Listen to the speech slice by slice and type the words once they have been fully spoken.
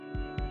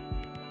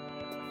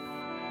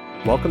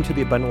Welcome to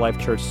the Abundant Life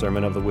Church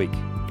Sermon of the Week.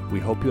 We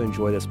hope you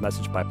enjoy this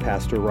message by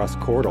Pastor Russ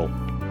Cordle.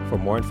 For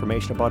more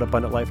information about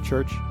Abundant Life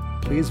Church,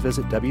 please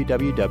visit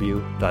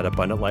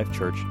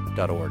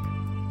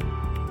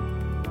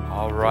www.abundantlifechurch.org.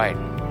 All right.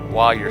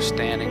 While you're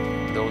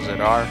standing, those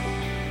that are,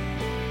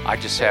 I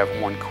just have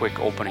one quick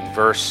opening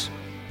verse.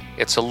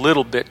 It's a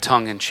little bit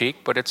tongue-in-cheek,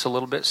 but it's a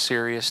little bit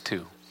serious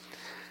too.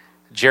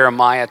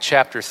 Jeremiah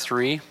chapter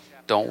 3.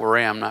 Don't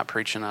worry, I'm not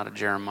preaching out of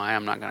Jeremiah.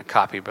 I'm not going to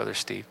copy Brother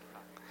Steve.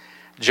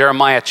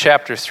 Jeremiah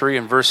chapter 3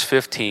 and verse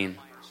 15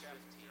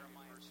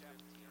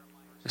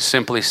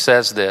 simply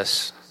says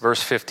this.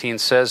 Verse 15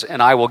 says,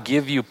 "And I will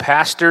give you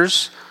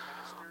pastors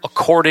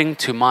according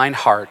to mine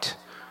heart,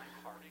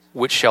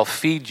 which shall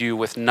feed you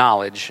with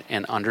knowledge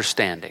and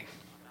understanding."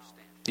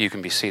 You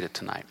can be seated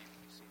tonight.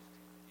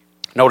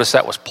 Notice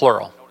that was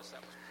plural.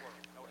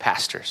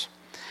 Pastors.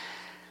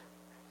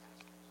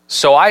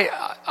 So I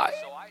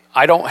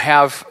don't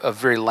have a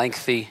very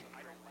lengthy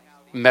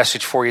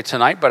message for you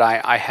tonight, but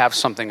I have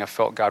something I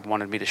felt God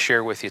wanted me to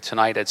share with you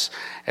tonight. As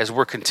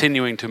we're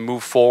continuing to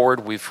move forward,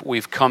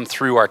 we've come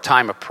through our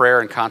time of prayer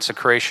and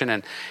consecration,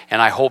 and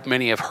I hope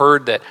many have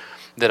heard that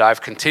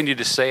I've continued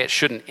to say it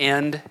shouldn't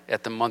end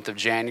at the month of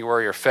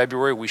January or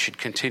February. We should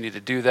continue to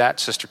do that.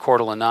 Sister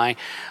Cordle and I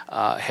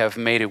have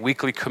made a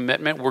weekly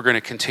commitment. We're going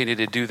to continue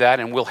to do that,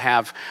 and we'll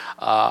have,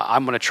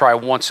 I'm going to try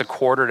once a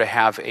quarter to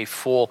have a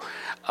full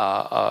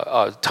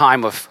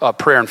time of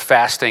prayer and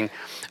fasting,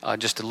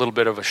 just a little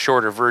bit of a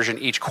shorter version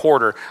each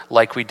quarter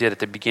like we did at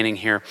the beginning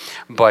here.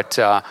 But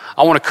I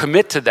want to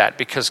commit to that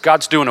because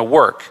God's doing a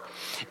work.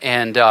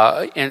 And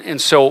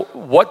so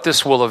what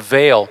this will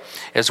avail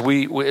as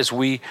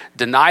we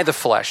deny the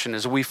flesh and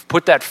as we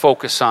put that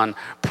focus on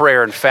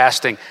prayer and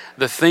fasting,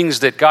 the things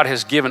that God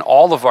has given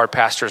all of our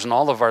pastors and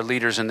all of our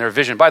leaders in their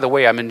vision. By the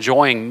way, I'm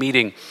enjoying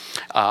meeting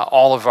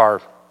all of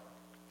our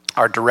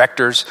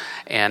directors,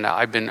 and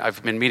I've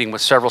been meeting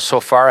with several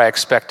so far. I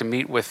expect to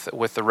meet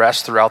with the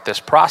rest throughout this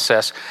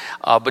process,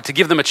 but to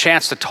give them a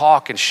chance to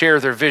talk and share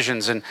their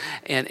visions and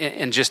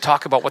just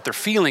talk about what they're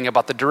feeling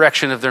about the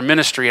direction of their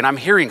ministry. And I'm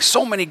hearing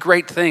so many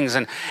great things,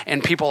 and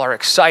people are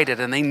excited,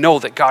 and they know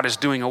that God is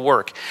doing a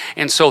work.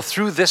 And so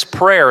through this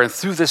prayer and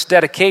through this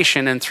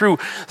dedication and through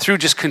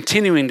just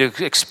continuing to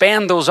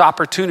expand those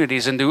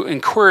opportunities and to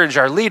encourage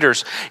our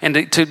leaders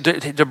and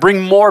to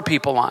bring more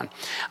people on,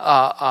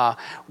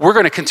 we're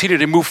going to continue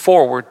to move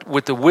forward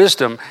with the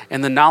wisdom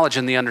and the knowledge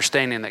and the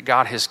understanding that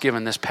God has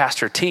given this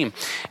pastor team.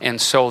 And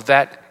so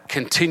that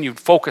continued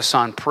focus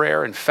on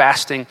prayer and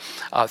fasting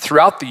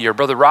throughout the year.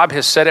 Brother Rob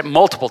has said it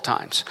multiple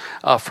times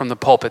from the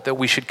pulpit that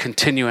we should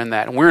continue in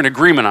that. And we're in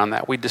agreement on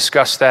that. We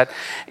discussed that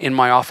in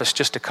my office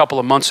just a couple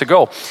of months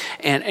ago.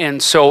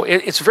 And so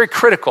it's very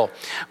critical.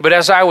 But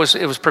as I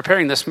was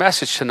preparing this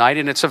message tonight,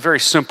 and it's a very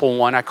simple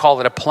one, I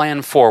call it a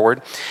plan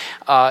forward,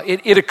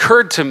 it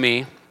occurred to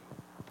me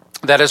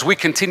that as we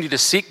continue to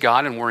seek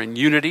God and we're in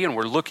unity and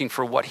we're looking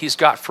for what He's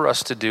got for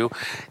us to do,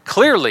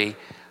 clearly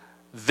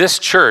this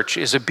church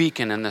is a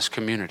beacon in this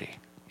community,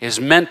 is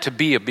meant to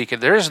be a beacon.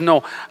 There is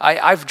no,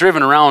 I've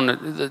driven around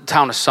the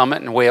town of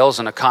Summit and Wales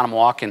and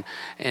Oconomowoc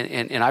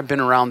and I've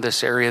been around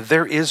this area.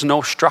 There is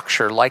no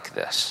structure like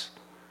this.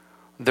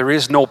 There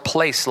is no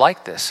place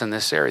like this in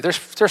this area.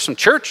 There's some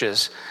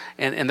churches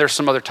and there's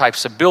some other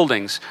types of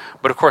buildings,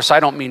 but of course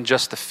I don't mean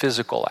just the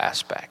physical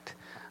aspect.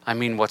 I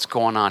mean what's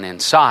going on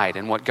inside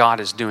and what God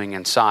is doing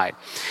inside.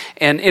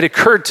 And it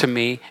occurred to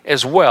me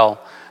as well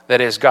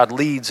that as God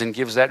leads and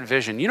gives that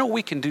vision,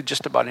 we can do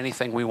just about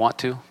anything we want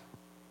to.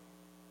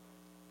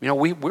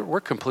 We're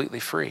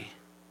completely free.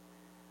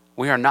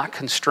 We are not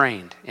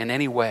constrained in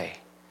any way.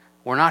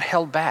 We're not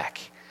held back.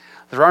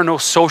 There are no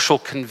social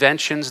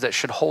conventions that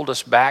should hold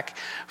us back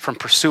from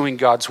pursuing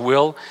God's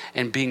will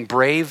and being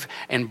brave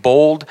and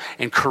bold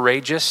and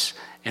courageous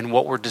in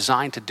what we're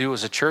designed to do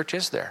as a church,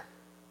 is there?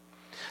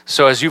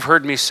 So as you've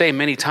heard me say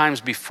many times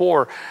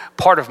before,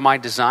 part of my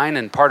design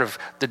and part of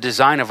the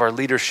design of our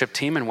leadership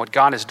team and what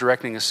God is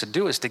directing us to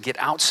do is to get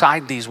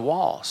outside these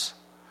walls.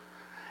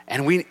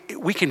 And we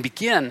can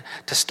begin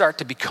to start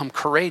to become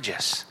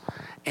courageous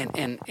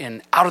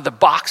and out of the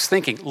box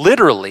thinking,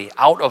 literally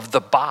out of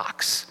the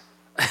box.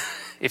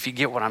 If you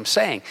get what I'm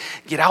saying.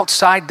 Get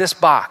outside this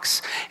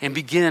box and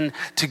begin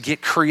to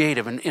get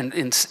creative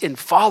and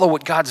follow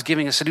what God's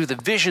giving us to do. The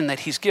vision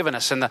that He's given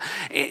us and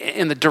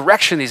the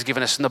direction He's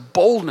given us and the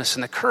boldness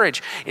and the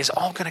courage is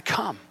all going to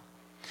come.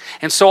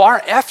 And so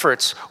our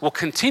efforts will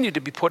continue to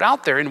be put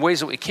out there in ways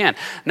that we can.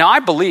 Now I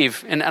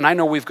believe, and I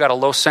know we've got a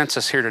low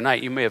census here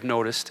tonight. You may have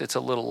noticed it's a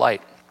little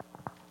light.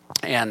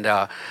 And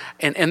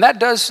that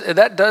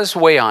does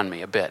weigh on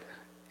me a bit.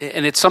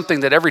 And it's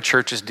something that every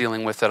church is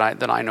dealing with that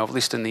I know, at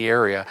least in the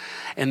area.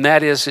 And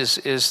that is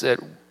that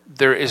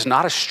there is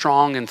not a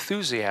strong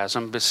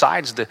enthusiasm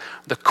besides the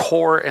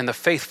core and the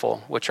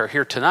faithful, which are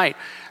here tonight,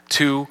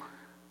 to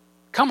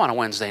come on a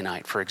Wednesday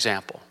night, for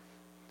example.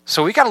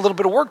 So we got a little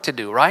bit of work to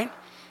do, right?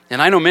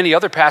 And I know many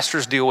other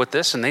pastors deal with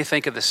this, and they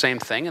think of the same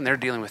thing, and they're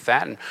dealing with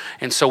that.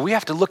 And so we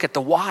have to look at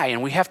the why,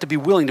 and we have to be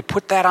willing to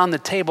put that on the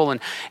table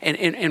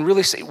and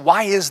really say,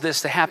 why is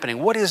this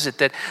happening? What is it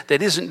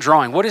that isn't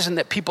drawing? What is it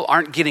that people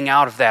aren't getting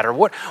out of that? Or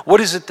what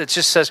is it that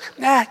just says,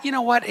 you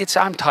know what,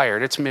 I'm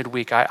tired, it's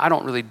midweek, I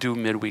don't really do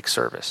midweek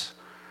service.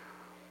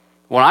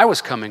 When I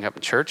was coming up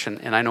in church,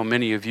 and I know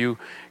many of you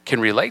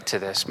can relate to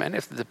this, man,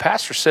 if the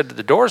pastor said that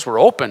the doors were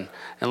open,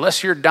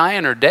 unless you're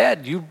dying or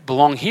dead, you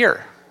belong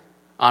here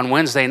on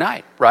Wednesday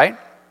night, right?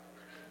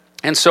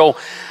 And so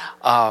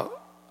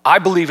I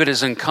believe it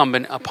is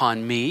incumbent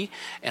upon me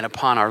and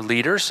upon our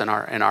leaders and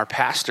our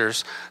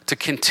pastors to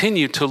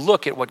continue to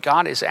look at what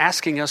God is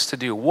asking us to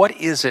do. What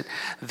is it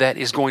that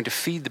is going to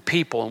feed the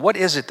people? And what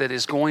is it that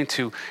is going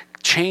to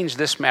change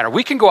this matter?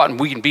 We can go out and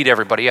we can beat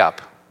everybody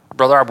up.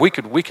 Brother Arb,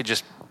 we could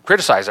just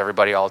criticize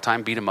everybody all the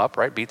time, beat them up,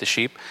 right? Beat the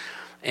sheep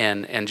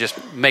and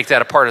just make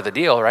that a part of the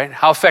deal, right?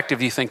 How effective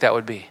do you think that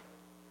would be?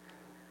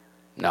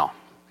 No.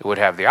 It would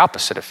have the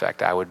opposite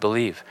effect, I would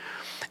believe.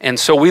 And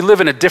so we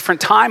live in a different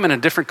time and a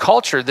different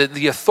culture.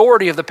 The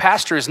authority of the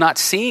pastor is not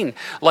seen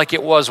like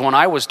it was when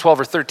I was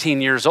 12 or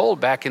 13 years old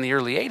back in the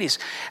early 80s.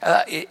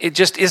 It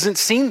just isn't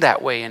seen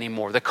that way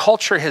anymore. The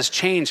culture has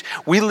changed.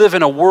 We live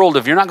in a world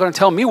of, you're not going to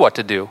tell me what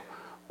to do.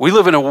 We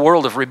live in a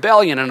world of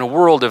rebellion and a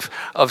world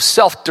of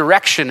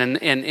self-direction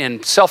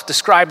and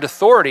self-described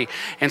authority.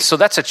 And so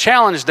that's a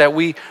challenge that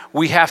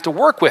we have to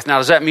work with. Now,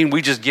 does that mean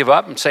we just give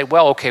up and say,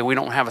 well, okay, we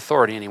don't have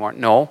authority anymore?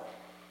 No.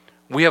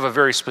 We have a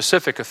very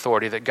specific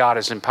authority that God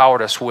has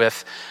empowered us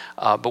with,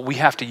 but we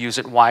have to use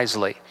it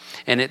wisely.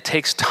 And it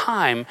takes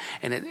time,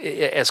 and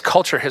as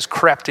culture has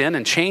crept in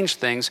and changed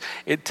things,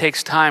 it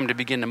takes time to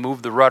begin to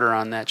move the rudder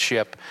on that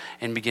ship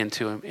and begin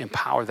to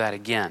empower that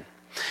again.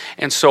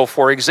 And so,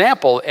 for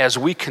example, as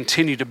we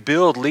continue to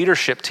build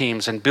leadership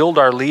teams and build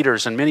our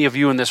leaders, and many of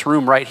you in this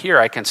room right here,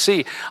 I can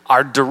see,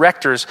 are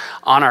directors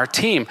on our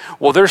team.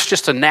 Well, there's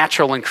just a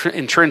natural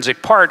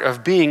intrinsic part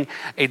of being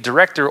a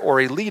director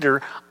or a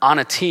leader on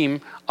a team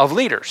of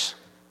leaders.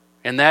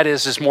 And that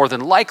is more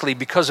than likely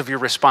because of your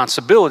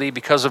responsibility,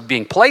 because of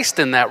being placed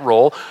in that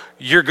role,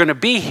 you're going to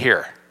be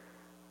here,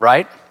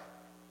 right?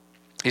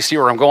 You see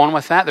where I'm going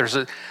with that?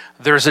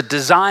 There's a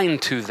design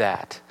to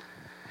that.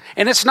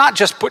 And it's not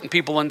just putting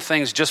people in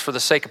things just for the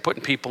sake of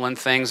putting people in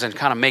things and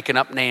kind of making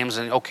up names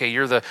and, okay,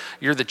 you're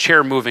the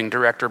chair moving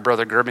director,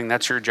 Brother Gerbing,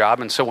 that's your job.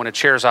 And so when a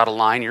chair's out of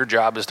line, your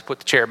job is to put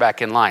the chair back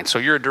in line. So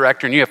you're a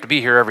director and you have to be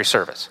here every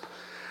service.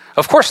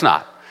 Of course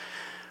not.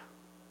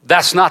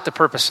 That's not the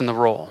purpose and the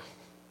role.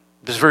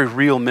 There's very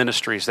real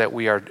ministries that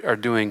we are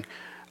doing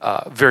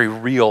very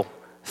real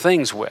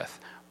things with.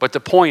 But the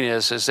point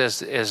is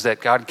that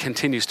God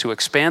continues to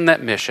expand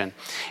that mission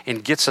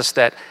and gets us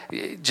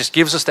just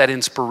gives us that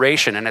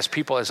inspiration. And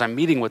as I'm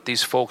meeting with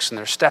these folks and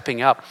they're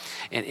stepping up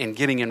and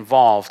getting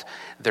involved,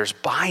 there's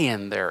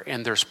buy-in there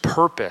and there's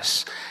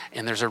purpose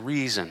and there's a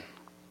reason.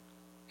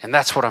 And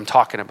that's what I'm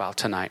talking about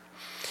tonight.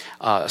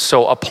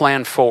 So a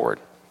plan forward.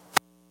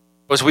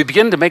 As we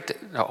begin to make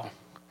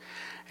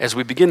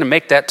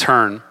that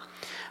turn,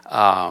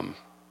 I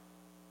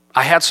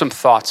had some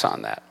thoughts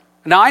on that.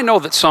 Now, I know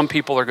that some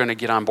people are going to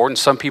get on board, and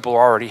some people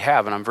already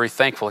have, and I'm very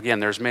thankful. Again,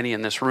 there's many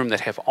in this room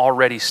that have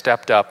already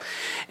stepped up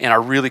and are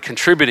really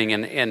contributing,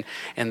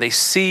 and they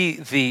see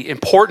the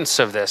importance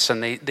of this,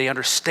 and they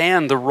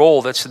understand the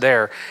role that's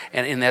there,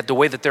 and in that the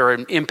way that they're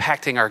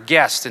impacting our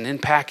guests and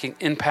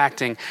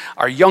impacting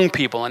our young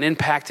people and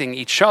impacting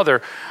each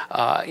other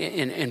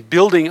in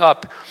building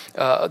up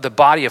the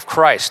body of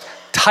Christ.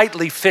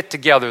 Tightly fit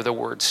together, the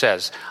word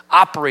says,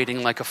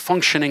 operating like a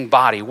functioning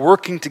body,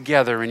 working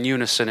together in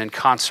unison, in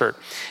concert,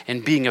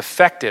 and being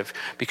effective,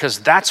 because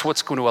that's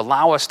what's going to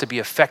allow us to be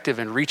effective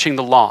in reaching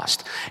the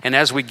lost. And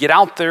as we get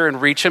out there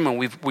and reach them, and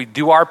we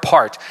do our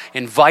part,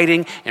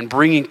 inviting and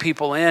bringing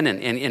people in,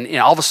 and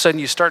all of a sudden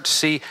you start to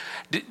see,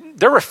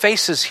 there were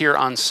faces here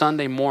on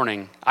Sunday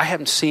morning I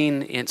haven't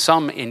seen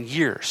some in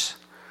years.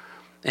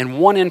 And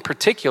one in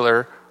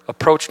particular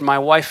approached my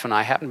wife and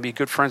I, happened to be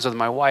good friends with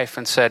my wife,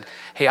 and said,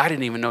 hey, I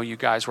didn't even know you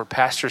guys were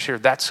pastors here.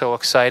 That's so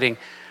exciting.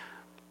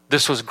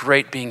 This was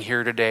great being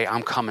here today.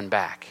 I'm coming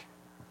back.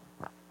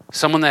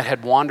 Someone that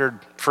had wandered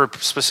for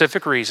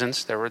specific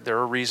reasons, there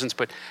were reasons,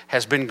 but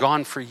has been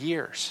gone for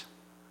years.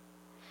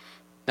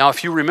 Now,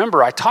 if you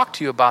remember, I talked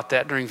to you about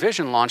that during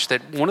Vision Launch,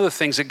 that one of the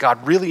things that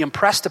God really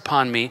impressed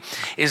upon me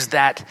is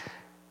that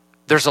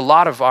there's a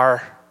lot of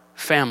our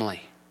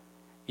family,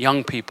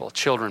 young people,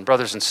 children,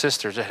 brothers and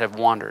sisters that have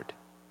wandered.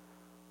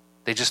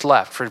 They just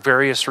left for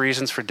various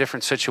reasons, for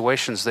different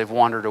situations, they've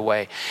wandered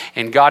away.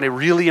 And God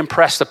really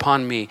impressed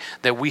upon me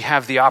that we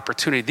have the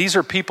opportunity. These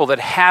are people that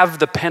have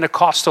the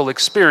Pentecostal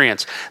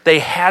experience. They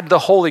had the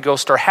Holy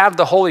Ghost or have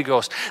the Holy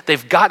Ghost.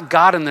 They've got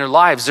God in their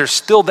lives. There's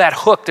still that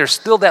hook. There's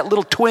still that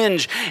little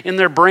twinge in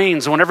their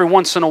brains when every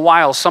once in a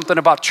while something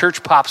about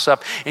church pops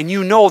up. And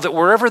you know that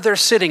wherever they're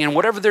sitting and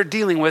whatever they're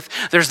dealing with,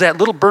 there's that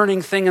little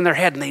burning thing in their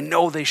head, and they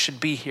know they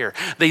should be here.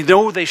 They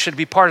know they should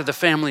be part of the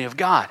family of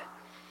God.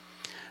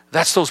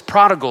 That's those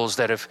prodigals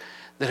that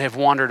have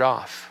wandered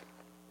off.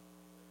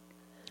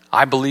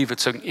 I believe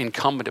it's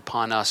incumbent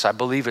upon us. I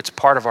believe it's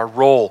part of our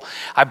role.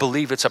 I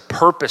believe it's a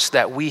purpose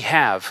that we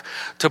have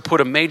to put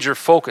a major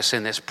focus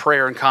in this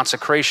prayer and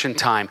consecration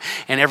time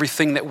and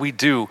everything that we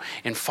do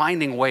in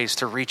finding ways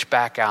to reach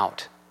back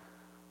out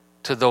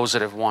to those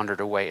that have wandered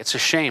away. It's a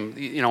shame.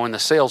 In the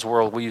sales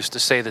world, we used to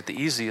say that the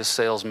easiest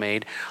sales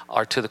made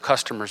are to the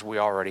customers we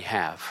already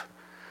have.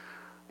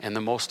 And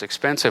the most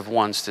expensive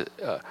ones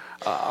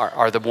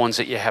are the ones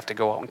that you have to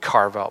go out and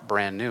carve out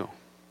brand new.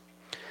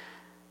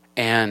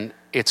 And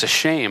it's a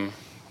shame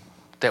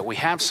that we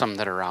have some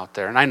that are out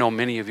there. And I know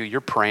many of you,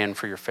 you're praying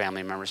for your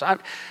family members.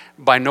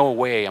 By no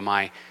way am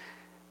I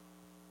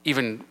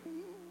even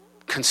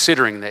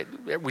considering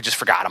that we just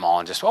forgot them all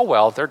and just, oh,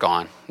 well, they're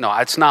gone. No,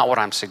 it's not what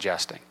I'm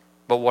suggesting.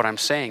 But what I'm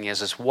saying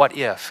is what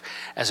if,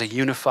 as a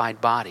unified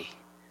body,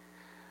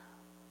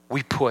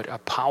 we put a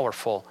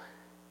powerful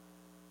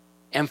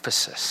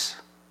emphasis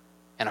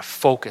and a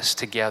focus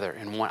together.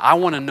 And I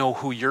want to know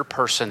who your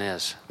person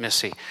is,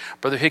 Missy.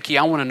 Brother Hickey,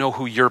 I want to know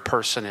who your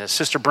person is.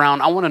 Sister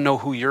Brown, I want to know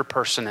who your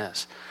person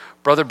is.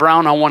 Brother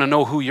Brown, I want to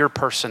know who your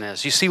person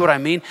is. You see what I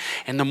mean?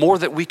 And the more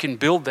that we can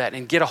build that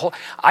and get a whole,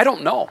 I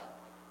don't know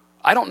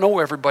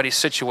everybody's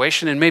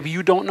situation, and maybe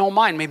you don't know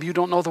mine. Maybe you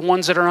don't know the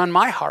ones that are on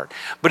my heart.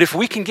 But if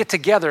we can get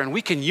together and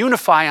we can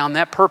unify on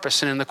that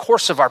purpose, and in the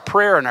course of our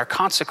prayer and our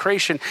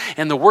consecration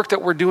and the work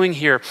that we're doing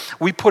here,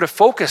 we put a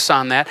focus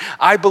on that,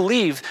 I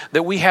believe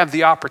that we have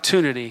the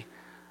opportunity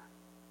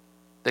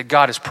that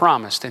God has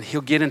promised, and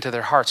he'll get into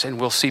their hearts, and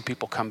we'll see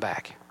people come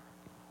back.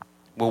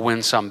 We'll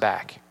win some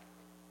back.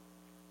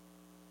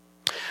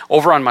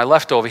 Over on my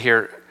left over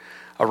here,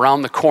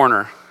 around the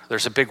corner,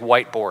 there's a big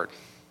whiteboard.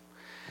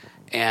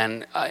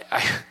 And I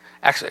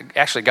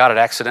actually got it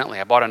accidentally.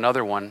 I bought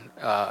another one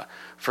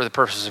for the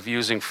purpose of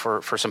using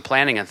for some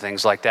planning and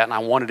things like that. And I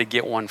wanted to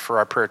get one for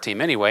our prayer team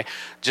anyway.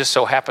 Just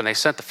so happened they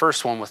sent the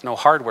first one with no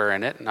hardware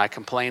in it. And I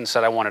complained and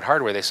said I wanted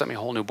hardware. They sent me a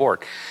whole new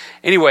board.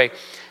 Anyway,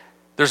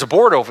 there's a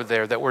board over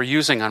there that we're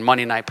using on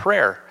Monday night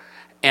prayer.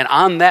 And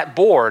on that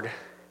board,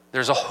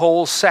 there's a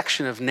whole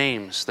section of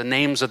names, the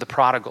names of the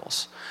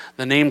prodigals,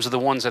 the names of the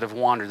ones that have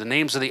wandered, the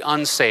names of the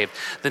unsaved,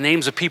 the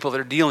names of people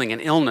that are dealing in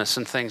illness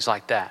and things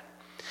like that.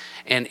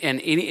 And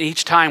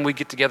each time we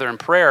get together in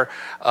prayer,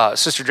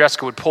 Sister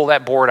Jessica would pull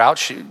that board out.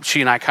 She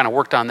and I kind of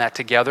worked on that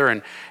together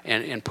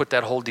and put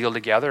that whole deal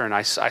together. And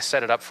I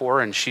set it up for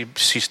her, and she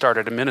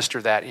started to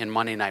minister that in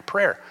Monday night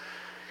prayer.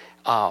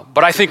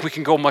 But I think we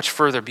can go much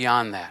further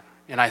beyond that.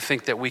 And I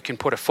think that we can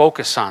put a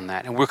focus on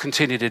that, and we'll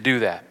continue to do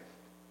that.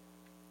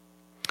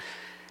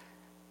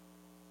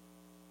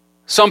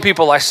 Some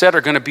people, I said,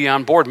 are going to be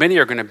on board. Many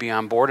are going to be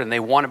on board, and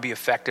they want to be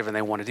effective, and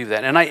they want to do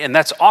that. And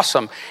that's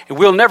awesome. And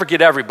we'll never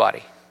get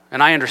everybody.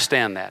 And I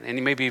understand that.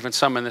 And maybe even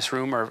some in this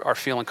room are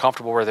feeling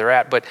comfortable where they're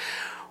at. But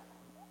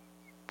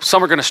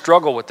some are going to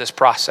struggle with this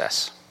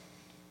process.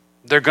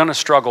 They're going to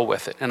struggle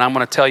with it. And I'm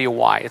going to tell you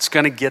why. It's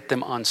going to get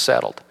them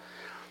unsettled.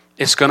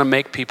 It's going to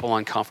make people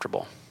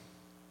uncomfortable.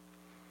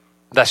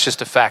 That's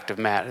just a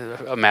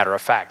matter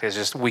of fact. It's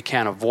just we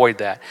can't avoid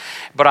that.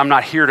 But I'm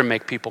not here to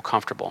make people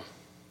comfortable.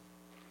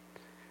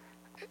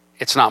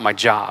 It's not my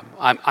job.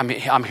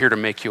 I'm here to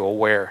make you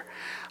aware.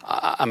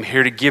 I'm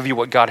here to give you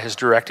what God has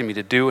directed me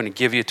to do, and to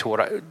give you to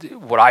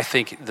what I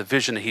think the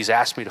vision that he's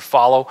asked me to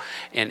follow.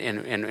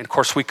 And of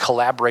course, we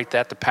collaborate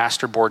that, the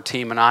pastor board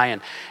team and I,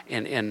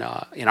 and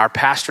our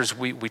pastors,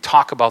 we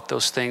talk about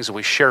those things and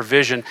we share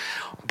vision,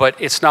 but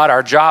it's not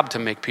our job to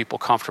make people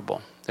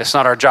comfortable. It's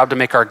not our job to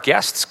make our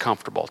guests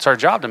comfortable. It's our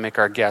job to make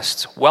our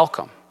guests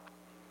welcome.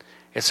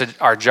 It's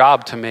our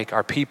job to make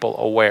our people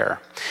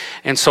aware.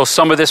 And so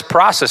some of this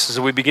process, as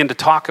we begin to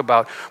talk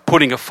about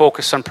putting a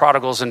focus on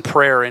prodigals in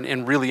prayer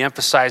and really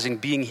emphasizing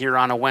being here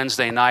on a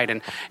Wednesday night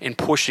and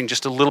pushing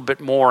just a little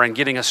bit more and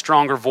getting a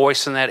stronger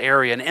voice in that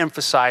area and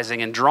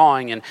emphasizing and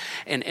drawing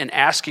and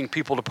asking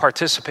people to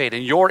participate.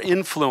 And your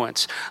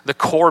influence, the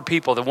core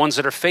people, the ones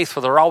that are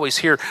faithful, they're always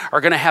here,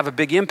 are going to have a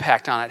big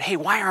impact on it. Hey,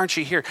 why aren't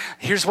you here?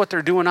 Here's what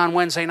they're doing on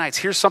Wednesday nights.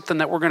 Here's something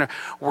that we're going to,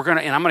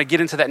 and I'm going to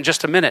get into that in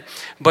just a minute,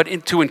 but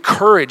to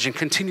encourage and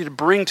continue to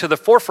bring to the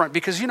forefront,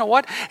 because you know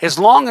what? As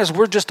long as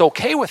we're just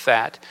okay with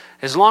that,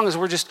 as long as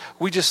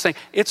we just think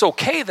it's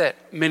okay that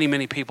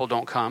many people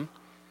don't come,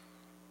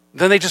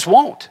 then they just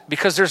won't,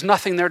 because there's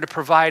nothing there to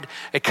provide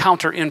a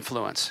counter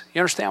influence.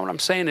 You understand what I'm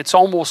saying? It's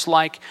almost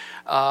like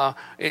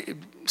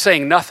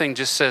saying nothing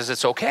just says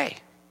it's okay,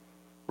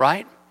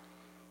 right?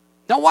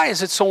 Now, why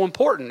is it so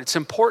important? It's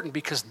important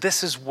because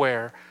this is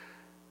where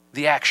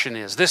the action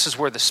is. This is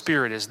where the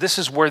Spirit is. This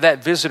is where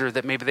that visitor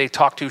that maybe they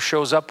talk to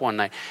shows up one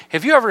night.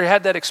 Have you ever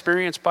had that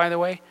experience, by the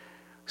way?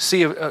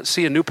 See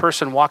a new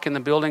person walk in the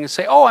building and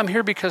say, oh, I'm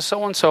here because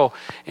so-and-so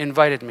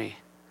invited me,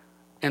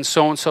 and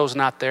so-and-so's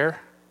not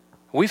there?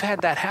 We've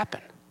had that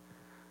happen.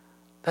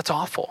 That's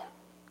awful.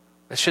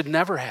 That should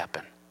never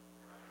happen.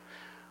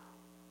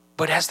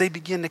 But as they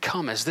begin to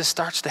come, as this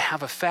starts to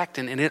have effect,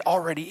 and it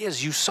already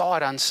is, you saw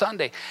it on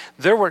Sunday.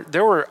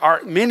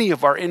 Many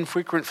of our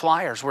infrequent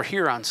flyers were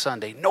here on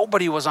Sunday.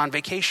 Nobody was on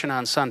vacation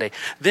on Sunday.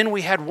 Then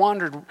we had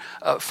wandered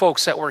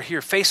folks that were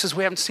here, faces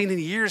we haven't seen in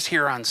years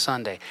here on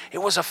Sunday.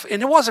 And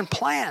it wasn't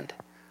planned.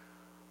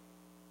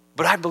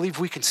 But I believe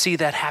we can see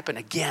that happen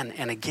again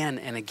and again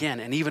and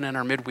again, and even in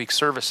our midweek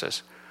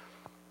services.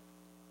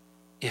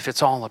 If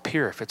it's all up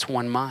here, if it's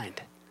one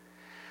mind.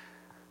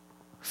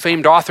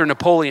 Famed author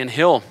Napoleon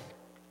Hill,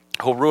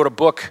 who wrote a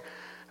book,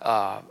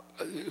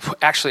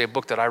 actually a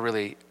book that I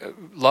really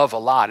love a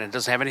lot, and it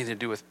doesn't have anything to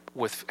do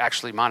with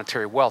actually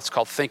monetary wealth. It's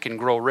called Think and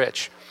Grow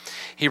Rich.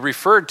 He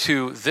referred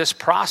to this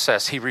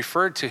process, he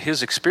referred to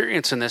his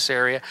experience in this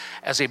area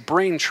as a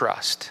brain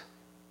trust.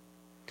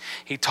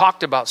 He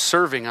talked about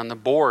serving on the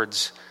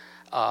boards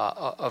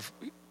of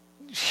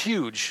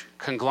huge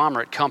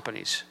conglomerate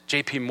companies,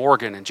 J.P.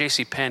 Morgan and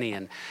J.C. Penney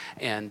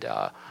and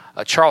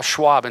Charles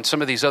Schwab and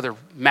some of these other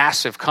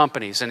massive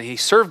companies. And he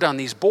served on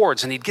these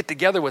boards, and he'd get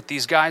together with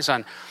these guys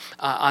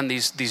on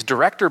these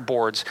director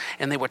boards,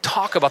 and they would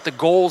talk about the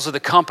goals of the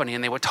company,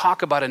 and they would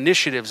talk about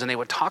initiatives, and they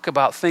would talk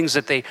about things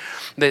that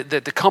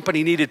the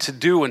company needed to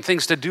do and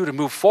things to do to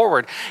move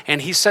forward.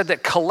 And he said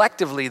that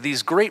collectively,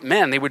 these great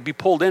men, they would be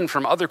pulled in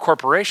from other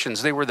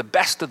corporations. They were the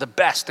best of the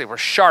best. They were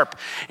sharp,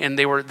 and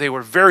they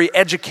were very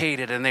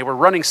educated, and they were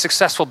running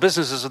successful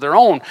businesses of their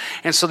own.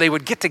 And so they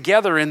would get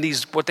together in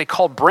these, what they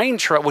called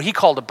what he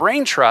called a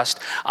brain trust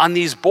on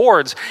these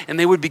boards, and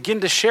they would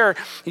begin to share,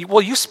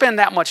 well, you spend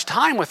that much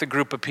time with a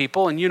group of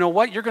people, and you know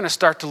what? You're going to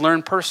start to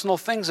learn personal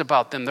things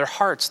about them, their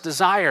hearts,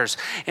 desires,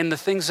 and the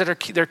things that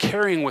they're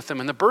carrying with them,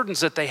 and the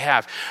burdens that they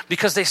have,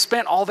 because they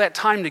spent all that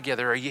time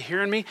together. Are you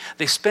hearing me?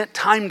 They spent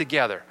time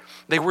together.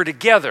 They were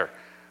together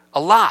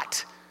a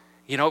lot.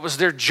 You know, it was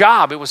their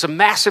job. It was a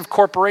massive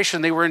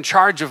corporation. They were in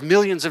charge of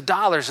millions of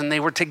dollars, and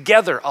they were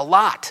together a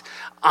lot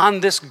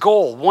on this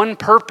goal, one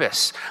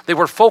purpose. They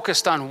were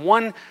focused on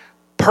one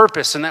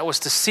purpose, and that was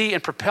to see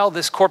and propel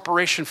this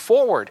corporation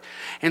forward.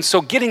 And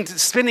so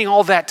spending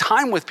all that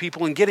time with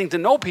people and getting to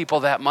know people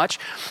that much,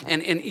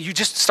 and you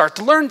just start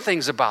to learn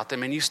things about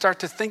them, and you start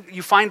to think,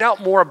 you find out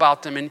more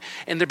about them,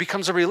 and there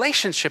becomes a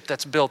relationship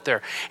that's built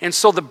there. And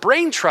so the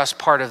brain trust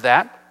part of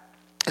that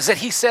is that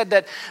he said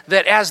that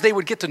as they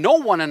would get to know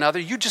one another,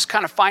 you just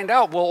kind of find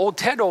out, well, old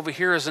Ted over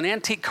here is an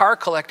antique car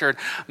collector.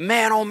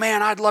 Man, oh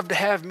man, I'd love to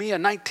have me a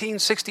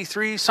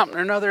 1963 something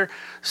or another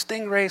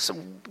Stingray.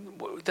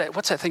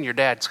 What's that thing your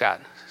dad's got?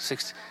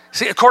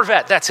 A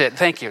Corvette, that's it.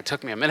 Thank you. It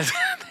took me a minute.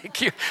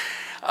 Thank you.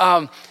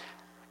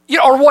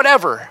 Or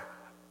whatever.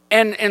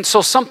 And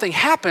so something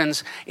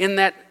happens in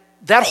that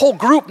whole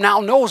group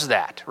now knows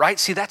that, right?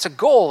 See, that's a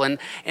goal, and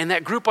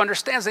that group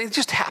understands. They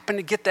just happen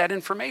to get that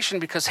information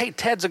because, hey,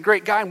 Ted's a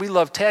great guy, and we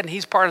love Ted, and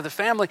he's part of the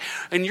family.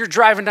 And you're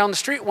driving down the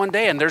street one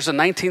day, and there's a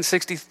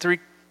 1963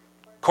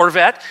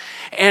 Corvette,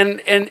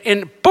 and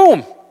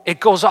boom, it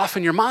goes off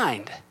in your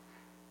mind.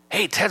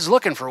 Hey, Ted's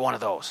looking for one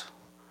of those.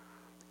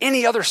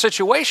 Any other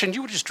situation,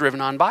 you would just driven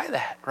on by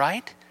that,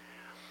 right?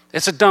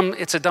 It's a dumb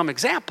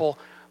example,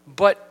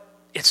 but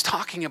it's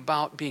talking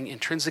about being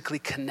intrinsically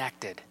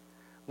connected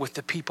with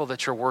the people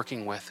that you're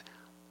working with.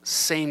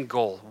 Same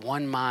goal,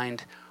 one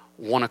mind,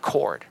 one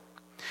accord.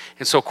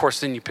 And so, of course,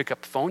 then you pick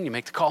up the phone, you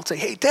make the call and say,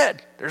 hey,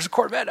 Ted, there's a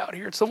Corvette out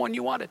here. It's the one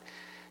you wanted.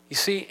 You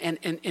see,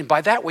 and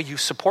by that way, you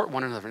support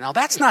one another. Now,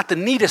 that's not the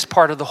neatest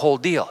part of the whole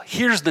deal.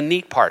 Here's the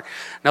neat part.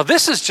 Now,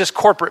 this is just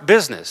corporate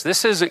business.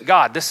 This isn't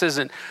God. This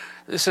isn't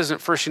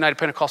First United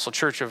Pentecostal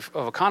Church of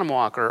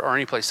Oconomowoc or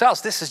anyplace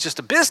else. This is just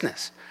a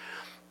business.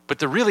 But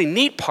the really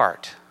neat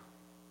part,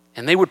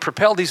 and they would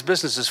propel these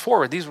businesses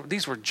forward.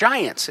 These were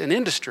giants in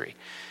industry.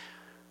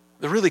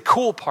 The really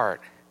cool part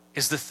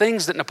is the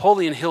things that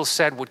Napoleon Hill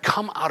said would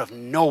come out of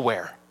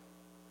nowhere.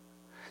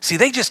 See,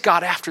 they just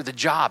got after the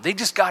job. They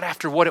just got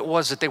after what it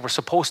was that they were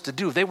supposed to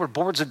do. They were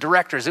boards of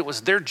directors. It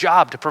was their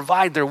job to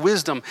provide their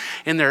wisdom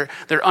and their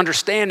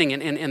understanding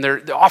and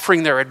their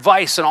offering their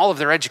advice and all of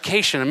their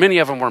education. And many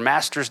of them were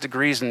master's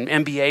degrees and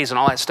MBAs and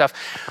all that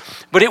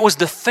stuff. But it was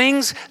the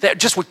things that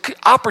just would,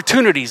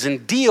 opportunities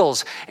and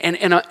deals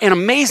and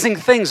amazing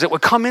things that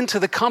would come into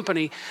the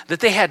company that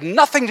they had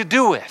nothing to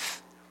do with.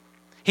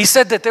 He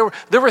said that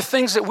there were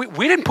things that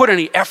we didn't put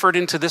any effort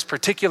into this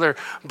particular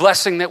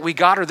blessing that we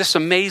got or this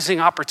amazing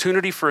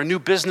opportunity for a new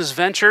business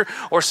venture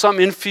or some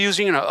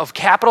infusing of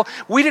capital.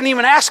 We didn't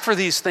even ask for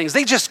these things.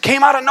 They just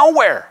came out of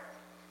nowhere.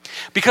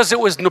 Because it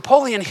was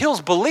Napoleon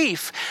Hill's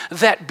belief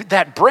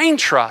that brain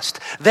trust,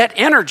 that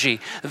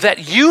energy,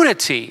 that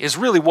unity is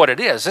really what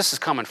it is. This is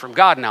coming from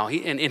God now,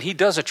 and he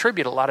does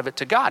attribute a lot of it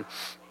to God.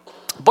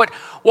 But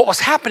what was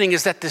happening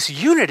is that this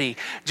unity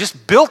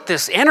just built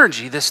this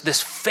energy,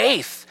 this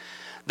faith,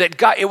 that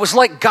God, it was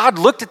like God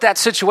looked at that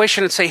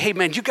situation and say, hey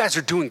man, you guys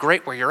are doing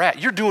great where you're at.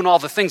 You're doing all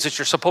the things that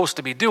you're supposed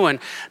to be doing.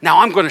 Now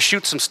I'm going to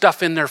shoot some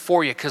stuff in there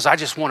for you because I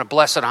just want to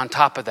bless it on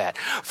top of that.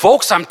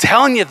 Folks, I'm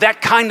telling you,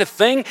 that kind of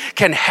thing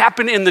can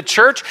happen in the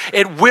church.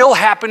 It will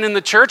happen in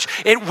the church.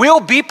 It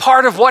will be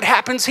part of what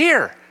happens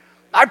here.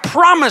 I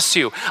promise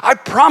you,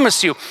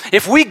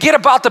 if we get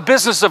about the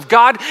business of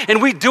God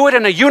and we do it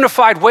in a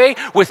unified way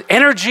with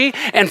energy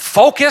and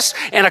focus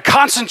and a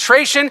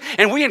concentration,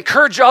 and we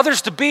encourage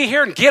others to be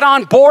here and get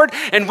on board,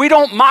 and we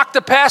don't mock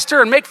the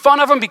pastor and make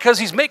fun of him because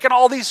he's making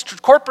all these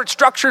corporate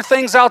structure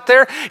things out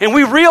there, and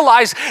we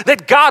realize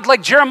that God,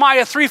 like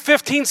Jeremiah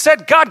 3:15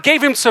 said, God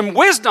gave him some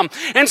wisdom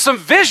and some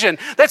vision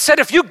that said,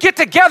 if you get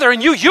together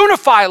and you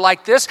unify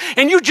like this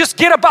and you just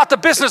get about the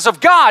business of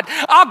God,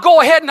 I'll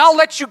go ahead and I'll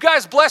let you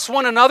guys bless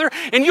one another,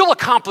 and you'll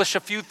accomplish a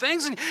few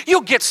things, and you'll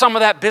get some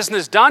of that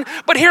business done.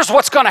 But here's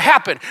what's going to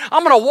happen.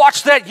 I'm going to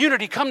watch that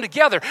unity come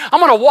together.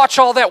 I'm going to watch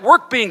all that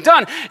work being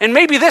done. And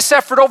maybe this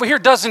effort over here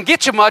doesn't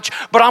get you much,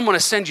 but I'm going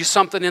to send you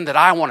something in that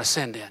I want to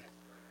send in.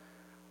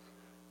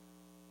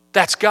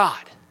 That's God.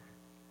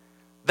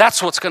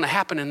 That's what's going to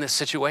happen in this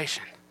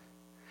situation.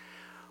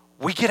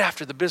 We get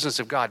after the business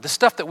of God. The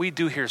stuff that we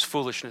do here is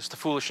foolishness, the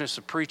foolishness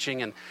of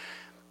preaching, and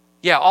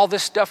yeah, all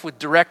this stuff with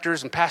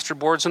directors and pastor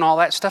boards and all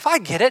that stuff, I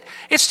get it.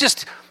 It's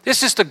just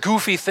a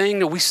goofy thing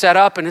that we set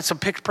up, and it's some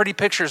pretty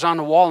pictures on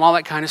the wall and all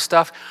that kind of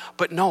stuff.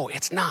 But no,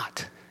 it's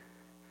not.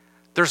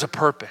 There's a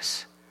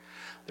purpose.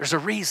 There's a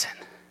reason.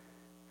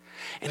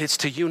 And it's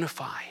to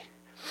unify.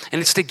 And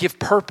it's to give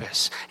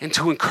purpose and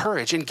to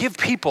encourage and give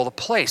people a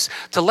place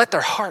to let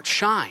their heart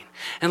shine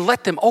and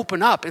let them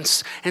open up and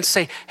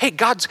say, hey,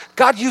 God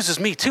uses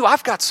me too.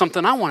 I've got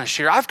something I want to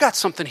share. I've got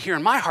something here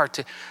in my heart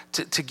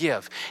to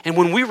give. And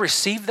when we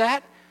receive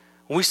that,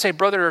 when we say,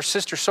 brother or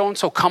sister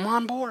so-and-so, come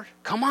on board.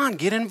 Come on,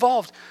 get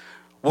involved.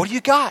 What do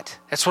you got?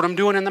 That's what I'm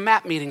doing in the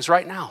MAP meetings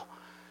right now.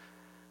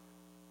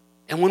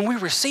 And when we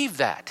receive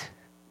that,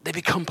 they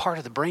become part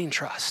of the brain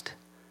trust.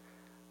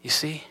 You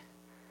see?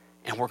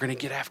 And we're going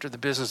to get after the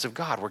business of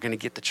God. We're going to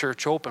get the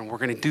church open. We're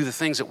going to do the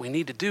things that we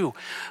need to do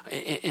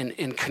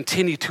and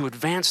continue to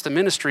advance the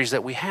ministries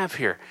that we have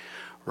here,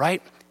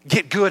 right?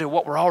 Get good at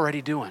what we're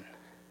already doing,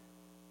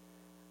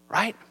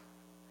 right?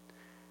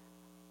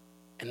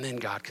 And then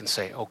God can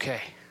say,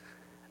 okay,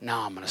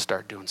 now I'm going to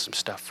start doing some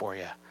stuff for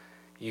you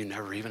you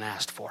never even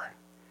asked for.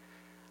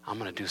 I'm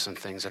going to do some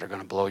things that are going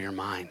to blow your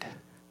mind.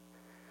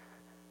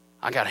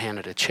 I got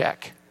handed a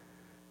check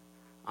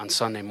on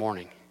Sunday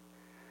morning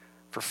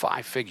for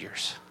 5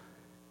 figures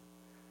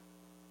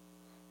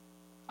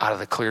out of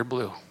the clear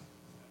blue.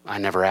 I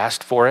never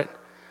asked for it.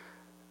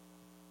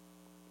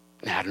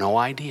 I had no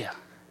idea.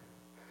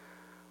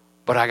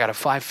 But I got a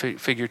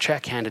 5-figure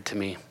check handed to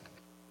me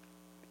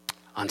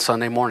on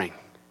Sunday morning.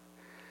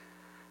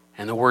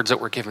 And the words that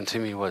were given to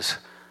me was,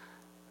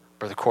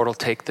 Brother Cordle,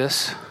 take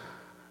this,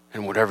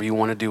 and whatever you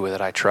want to do with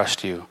it, I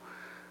trust you,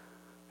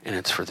 and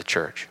it's for the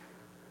church.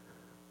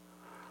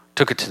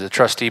 Took it to the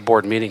trustee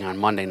board meeting on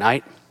Monday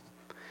night.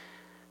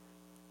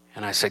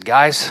 And I said,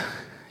 guys,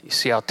 you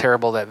see how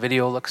terrible that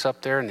video looks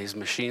up there, and these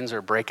machines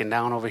are breaking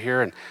down over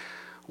here, and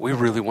we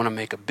really want to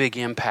make a big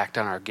impact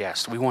on our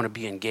guests. We want to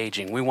be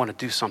engaging. We want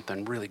to do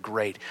something really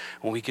great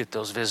when we get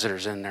those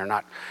visitors in there,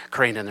 not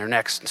craning their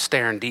necks and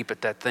staring deep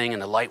at that thing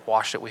and the light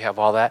wash that we have,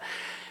 all that.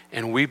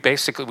 And we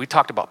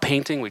talked about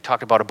painting. We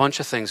talked about a bunch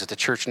of things that the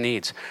church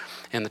needs.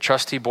 And the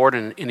trustee board,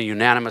 in a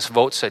unanimous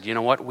vote, said, you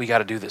know what, we got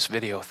to do this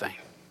video thing.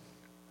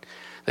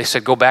 They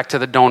said, go back to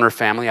the donor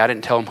family. I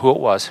didn't tell them who it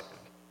was.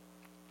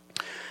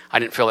 I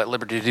didn't feel at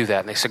liberty to do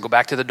that. And they said, go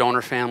back to the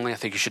donor family. I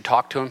think you should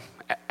talk to them,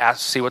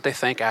 see what they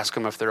think, ask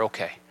them if they're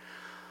okay.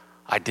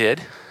 I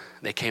did.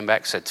 They came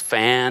back and said,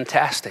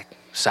 fantastic,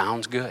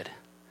 sounds good.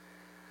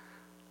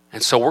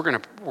 And so we're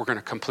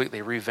gonna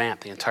completely revamp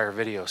the entire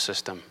video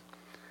system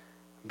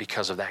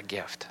because of that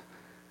gift.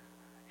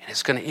 And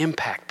it's gonna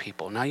impact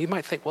people. Now you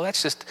might think, well,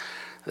 that's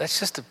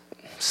just a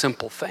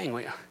simple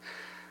thing.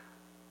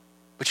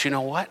 But you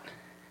know what?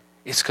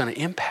 It's gonna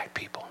impact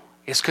people.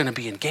 It's going to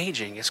be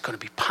engaging. It's going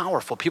to be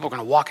powerful. People are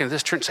going to walk into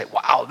this church and say,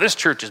 wow, this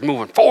church is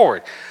moving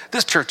forward.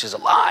 This church is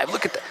alive.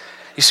 Look at that.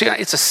 You see,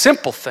 it's a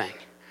simple thing.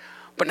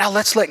 But now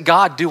let's let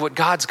God do what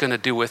God's going to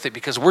do with it,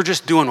 because we're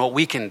just doing what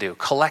we can do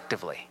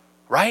collectively,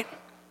 right?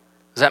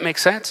 Does that make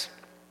sense?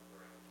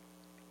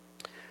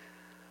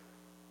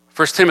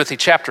 1 Timothy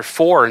chapter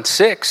 4 and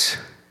 6.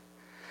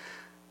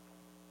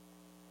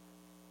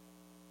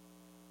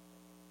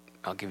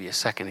 I'll give you a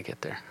second to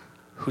get there.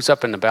 Who's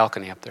up in the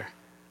balcony up there?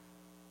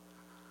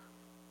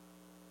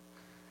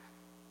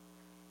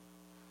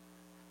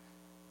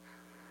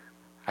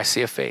 I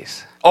see a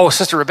face. Oh,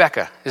 Sister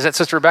Rebecca. Is that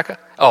Sister Rebecca?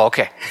 Oh,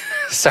 okay.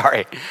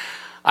 Sorry.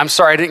 I'm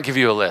sorry I didn't give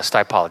you a list.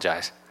 I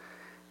apologize.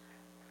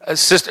 1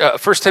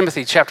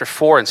 Timothy chapter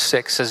 4 and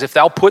 6 says, if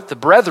thou put the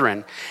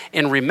brethren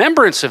in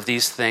remembrance of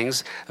these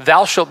things,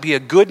 thou shalt be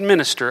a good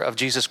minister of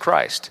Jesus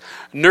Christ,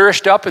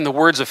 nourished up in the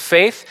words of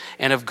faith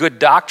and of good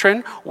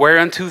doctrine,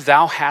 whereunto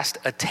thou hast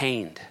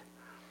attained.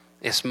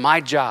 It's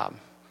my job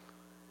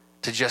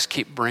to just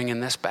keep bringing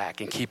this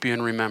back and keep you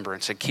in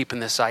remembrance and keeping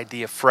this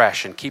idea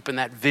fresh and keeping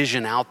that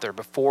vision out there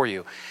before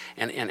you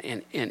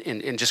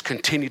and just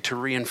continue to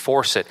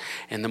reinforce it.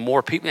 And the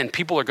more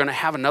people are going to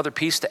have another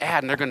piece to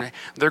add, and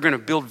they're going to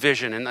build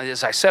vision. And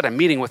as I said, I'm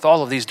meeting with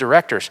all of these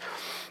directors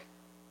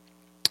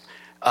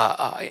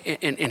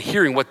and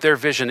hearing what their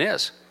vision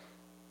is.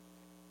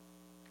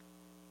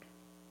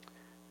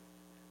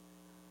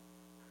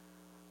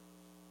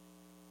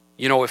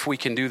 You know, if we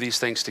can do these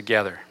things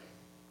together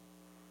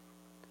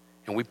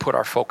and we put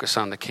our focus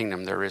on the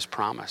kingdom, there is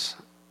promise.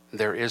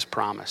 There is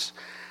promise.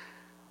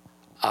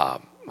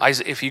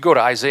 If you go to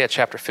Isaiah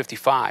chapter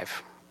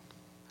 55,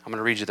 I'm going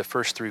to read you the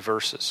first 3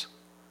 verses,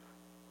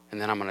 and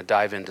then I'm going to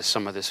dive into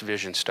some of this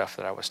vision stuff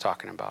that I was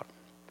talking about.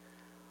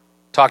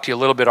 Talked to you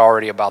a little bit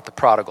already about the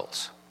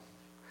prodigals.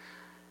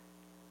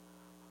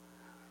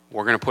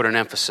 We're going to put an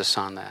emphasis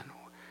on that.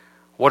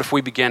 What if we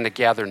began to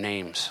gather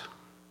names?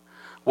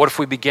 What if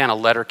we began a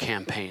letter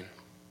campaign?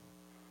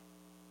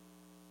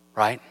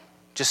 Right?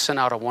 Just send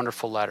out a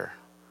wonderful letter.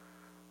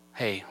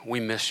 Hey, we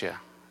miss you.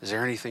 Is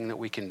there anything that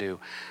we can do?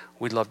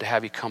 We'd love to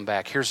have you come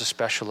back. Here's a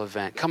special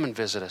event. Come and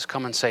visit us.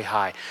 Come and say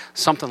hi.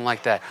 Something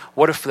like that.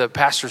 What if the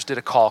pastors did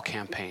a call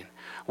campaign?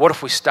 What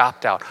if we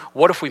stopped out?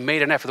 What if we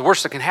made an effort? The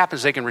worst that can happen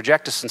is they can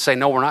reject us and say,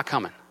 no, we're not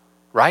coming.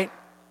 Right?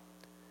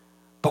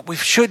 But we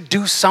should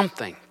do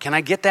something. Can I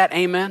get that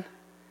amen?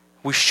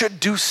 We should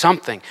do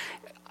something.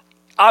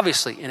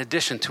 Obviously, in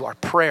addition to our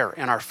prayer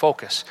and our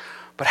focus.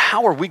 But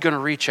how are we going to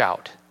reach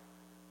out?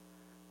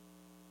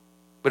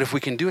 But if we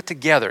can do it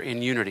together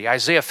in unity.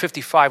 Isaiah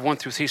 55,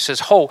 1-3 says,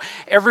 Ho,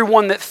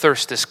 everyone that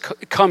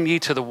thirsteth, come ye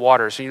to the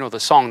waters. You know the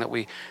song that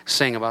we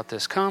sing about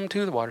this. Come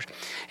to the waters.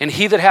 And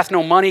he that hath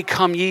no money,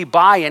 come ye,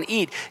 buy and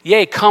eat.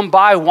 Yea, come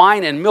buy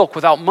wine and milk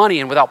without money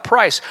and without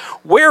price.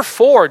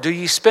 Wherefore do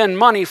ye spend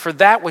money for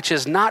that which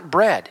is not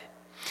bread?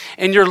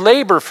 And your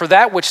labor for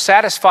that which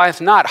satisfieth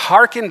not?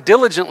 Hearken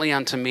diligently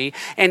unto me,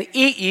 and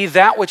eat ye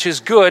that which is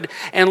good,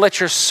 and let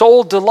your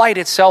soul delight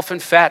itself in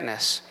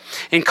fatness.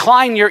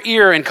 Incline your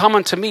ear and come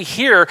unto me,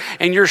 hear,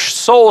 and your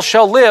soul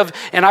shall live,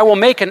 and I will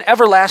make an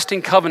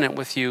everlasting covenant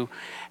with you,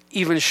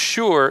 even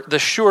the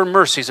sure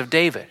mercies of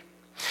David.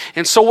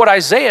 And so what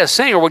Isaiah is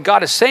saying, or what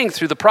God is saying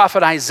through the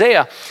prophet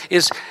Isaiah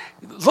is,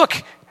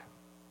 look,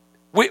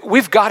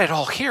 we've got it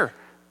all here.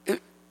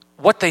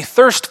 What they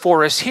thirst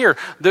for is here.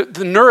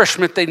 The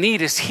nourishment they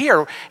need is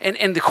here.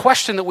 And the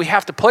question that we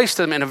have to place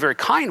to them in a very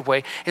kind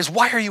way is,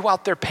 why are you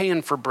out there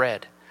paying for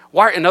bread?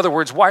 In other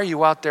words, why are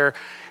you out there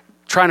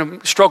trying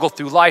to struggle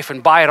through life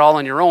and buy it all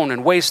on your own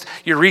and waste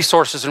your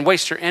resources and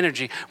waste your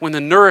energy when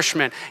the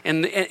nourishment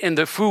and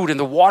the food and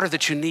the water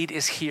that you need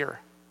is here?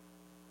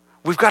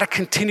 We've got to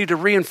continue to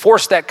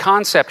reinforce that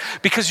concept,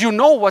 because you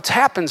know what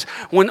happens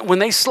when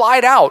they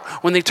slide out,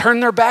 when they turn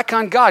their back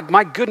on God.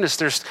 My goodness,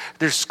 there's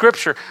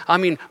scripture. I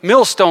mean,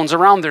 millstones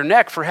around their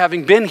neck for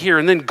having been here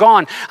and then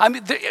gone. I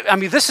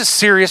mean, this is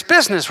serious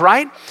business,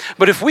 right?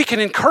 But if we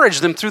can encourage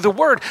them through the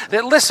word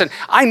that, listen,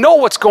 I know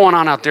what's going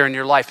on out there in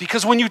your life,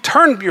 because when you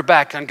turn your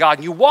back on God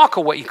and you walk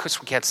away,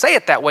 because we can't say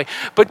it that way,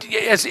 but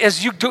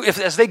as you do,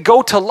 as they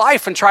go to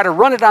life and try to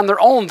run it on their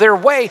own, their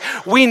way,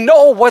 we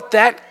know what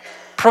that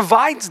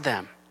provides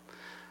them.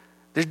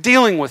 They're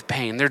dealing with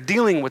pain. They're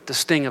dealing with the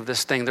sting of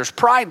this thing. There's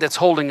pride that's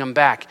holding them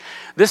back.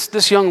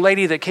 This young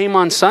lady that came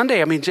on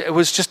Sunday, I mean, it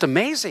was just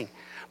amazing.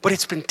 But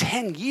it's been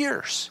 10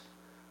 years.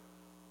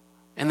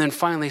 And then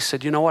finally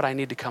said, you know what, I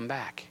need to come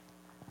back.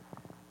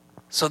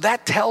 So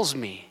that tells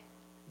me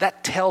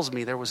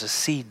there was a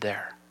seed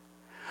there.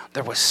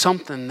 There was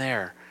something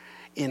there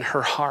in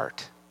her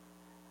heart.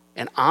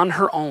 And on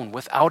her own,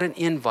 without an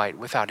invite,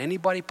 without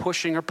anybody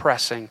pushing or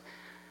pressing,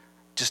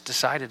 just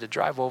decided to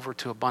drive over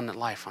to Abundant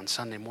Life on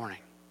Sunday morning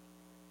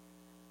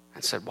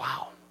and said,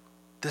 wow,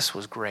 this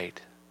was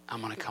great. I'm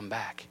going to come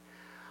back.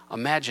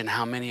 Imagine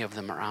how many of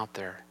them are out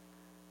there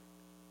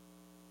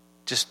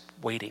just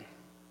waiting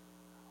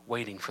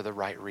for the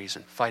right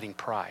reason, fighting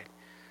pride,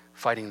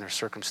 fighting their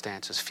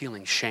circumstances,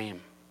 feeling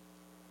shame.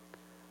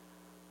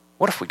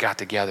 What if we got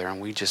together and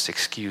we just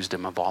excused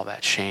them of all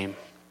that shame?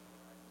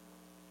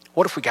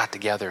 What if we got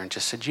together and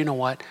just said, you know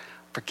what?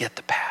 Forget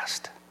the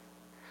past.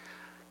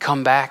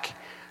 Come back.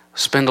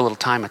 Spend a little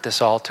time at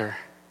this altar.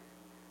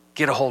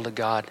 Get a hold of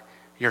God.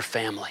 You're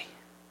family.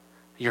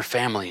 You're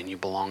family and you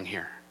belong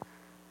here.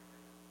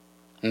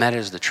 And that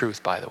is the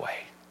truth, by the way.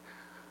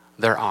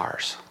 They're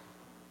ours.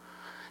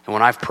 And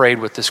when I've prayed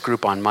with this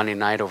group on Monday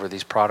night over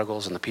these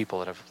prodigals and the people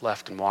that have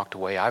left and walked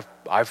away,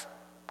 I've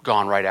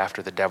gone right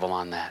after the devil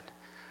on that.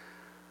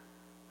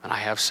 And I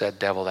have said,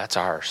 devil, that's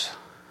ours.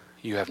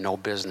 You have no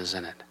business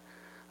in it.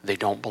 They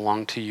don't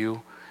belong to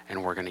you,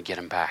 and we're going to get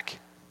them back.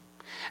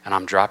 And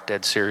I'm drop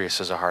dead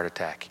serious as a heart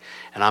attack.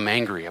 And I'm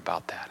angry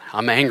about that.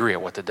 I'm angry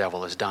at what the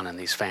devil has done in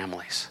these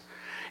families.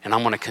 And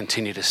I'm going to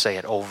continue to say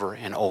it over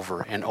and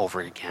over and over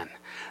again.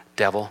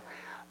 Devil,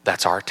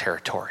 that's our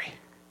territory.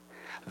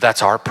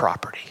 That's our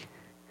property.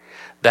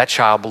 That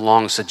child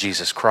belongs to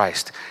Jesus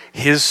Christ.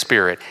 His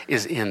spirit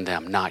is in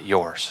them, not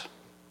yours.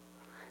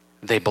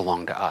 They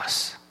belong to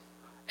us.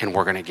 And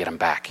we're going to get them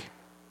back.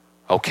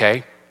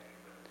 Okay?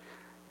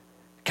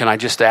 Can I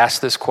just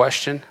ask this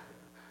question?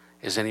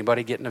 Is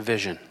anybody getting a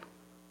vision?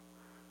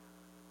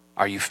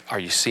 Are you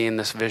seeing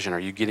this vision? Are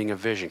you getting a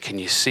vision? Can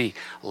you see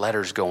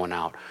letters going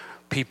out?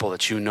 people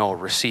that you know are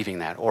receiving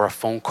that, or a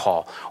phone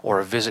call, or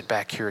a visit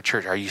back here at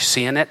church? Are you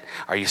seeing it?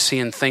 Are you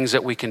seeing things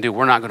that we can do?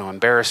 We're not going to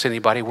embarrass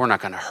anybody. We're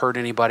not going to hurt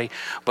anybody.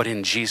 But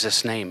in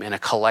Jesus' name, in a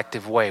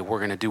collective way, we're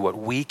going to do what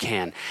we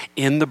can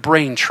in the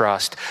brain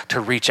trust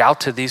to reach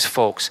out to these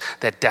folks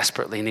that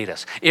desperately need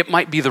us. It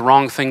might be the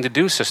wrong thing to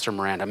do, Sister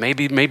Miranda.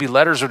 Maybe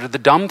letters are the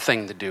dumb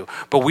thing to do,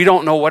 but we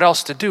don't know what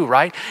else to do,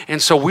 right?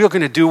 And so we're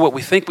going to do what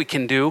we think we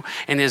can do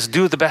and is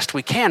do the best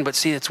we can. But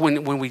see, it's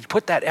when we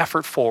put that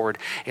effort forward,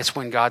 it's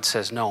when God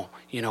says, no,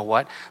 you know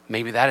what?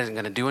 Maybe that isn't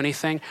going to do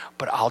anything,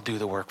 but I'll do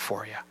the work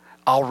for you.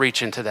 I'll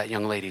reach into that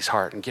young lady's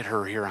heart and get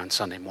her here on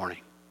Sunday morning.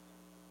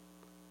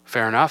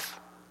 Fair enough?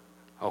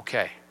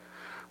 Okay.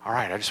 All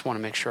right, I just want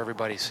to make sure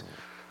everybody's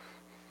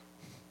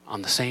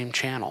on the same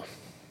channel.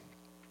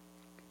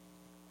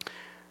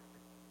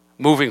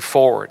 Moving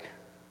forward,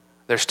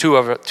 there's two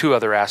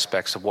other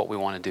aspects of what we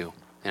want to do.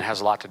 And it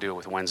has a lot to do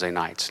with Wednesday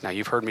nights. Now,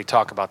 you've heard me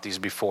talk about these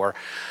before.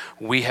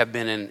 We have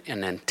been in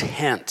an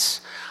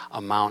intense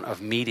amount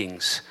of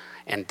meetings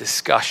and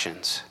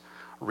discussions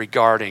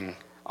regarding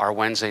our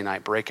Wednesday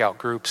night breakout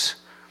groups,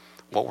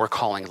 what we're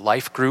calling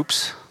life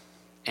groups,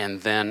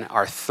 and then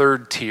our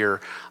third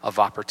tier of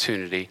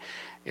opportunity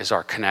is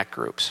our connect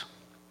groups.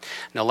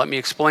 Now, let me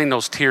explain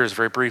those tiers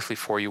very briefly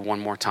for you one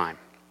more time.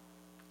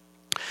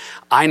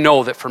 I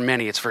know that for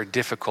many, it's very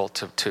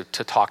difficult to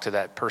talk to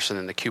that person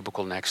in the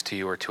cubicle next to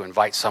you or to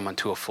invite someone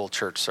to a full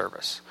church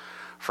service.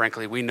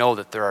 Frankly, we know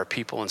that there are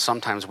people, and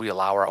sometimes we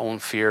allow our own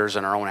fears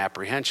and our own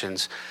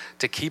apprehensions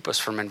to keep us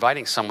from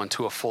inviting someone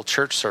to a full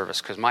church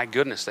service, because my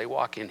goodness, they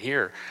walk in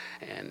here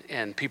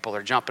and people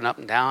are jumping up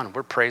and down and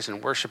we're praising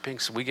and worshiping,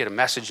 so we get a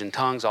message in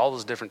tongues, all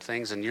those different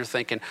things, and you're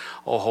thinking,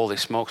 oh, holy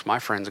smokes, my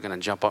friend's going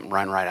to jump up and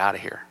run right out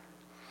of here.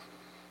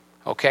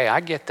 Okay, I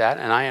get that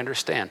and I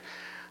understand.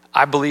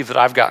 I believe that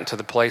I've gotten to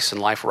the place in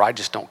life where I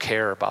just don't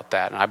care about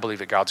that. And I believe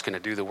that God's going to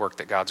do the work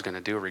that God's going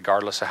to do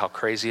regardless of how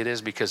crazy it is.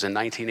 Because in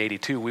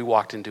 1982, we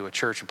walked into a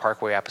church, a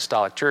Parkway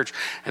Apostolic Church,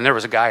 and there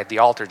was a guy at the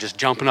altar just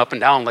jumping up and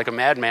down like a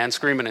madman,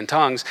 screaming in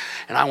tongues.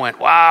 And I went,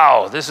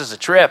 wow, this is a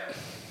trip.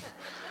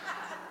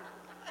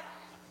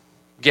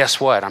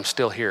 Guess what? I'm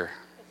still here.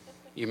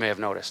 You may have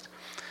noticed.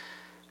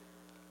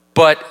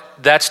 But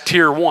that's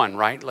tier one,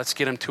 right? Let's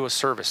get them to a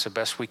service the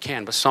best we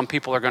can. But some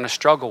people are going to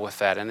struggle with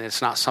that, and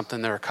it's not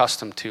something they're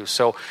accustomed to.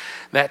 So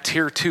that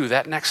tier two,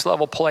 that next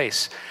level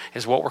place,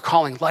 is what we're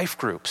calling life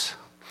groups.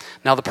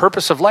 Now, the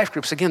purpose of life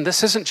groups, again,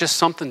 this isn't just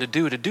something to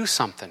do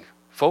something.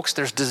 Folks,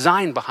 there's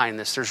design behind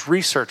this. There's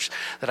research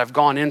that I've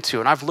gone into,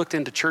 and I've looked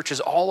into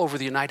churches all over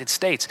the United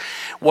States.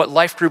 What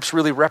life groups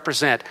really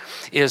represent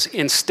is,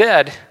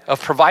 instead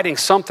of providing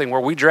something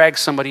where we drag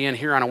somebody in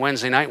here on a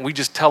Wednesday night and we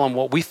just tell them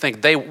what we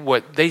think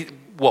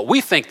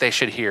they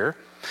should hear,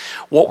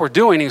 what we're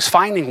doing is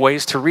finding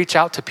ways to reach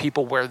out to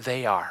people where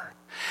they are.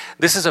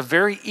 This is a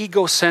very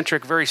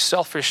egocentric, very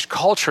selfish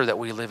culture that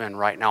we live in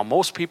right now.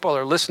 Most people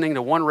are listening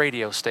to one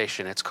radio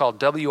station. It's called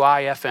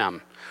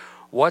WIFM.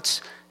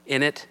 What's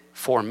in it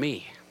for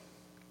me?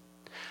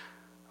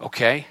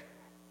 Okay?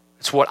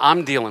 It's what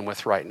I'm dealing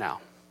with right now.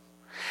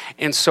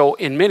 And so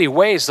in many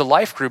ways, the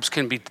life groups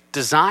can be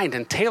designed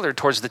and tailored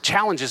towards the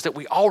challenges that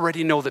we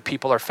already know that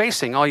people are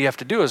facing. All you have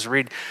to do is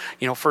read,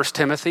 1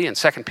 Timothy and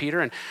 2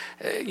 Peter and,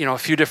 a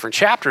few different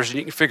chapters, and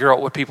you can figure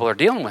out what people are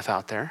dealing with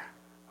out there,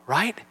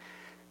 right?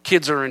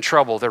 Kids are in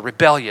trouble. They're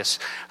rebellious.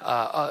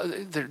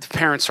 The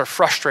parents are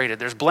frustrated.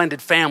 There's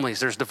blended families.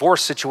 There's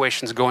divorce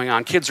situations going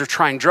on. Kids are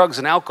trying drugs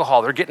and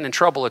alcohol. They're getting in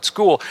trouble at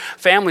school.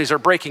 Families are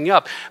breaking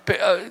up.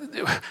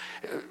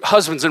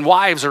 Husbands and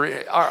wives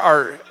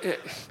are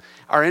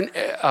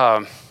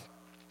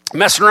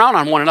messing around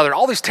on one another.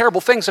 All these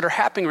terrible things that are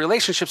happening.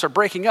 Relationships are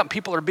breaking up.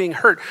 People are being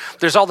hurt.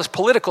 There's all this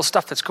political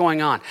stuff that's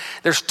going on.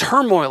 There's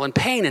turmoil and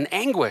pain and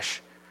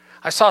anguish.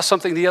 I saw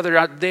something the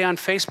other day on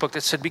Facebook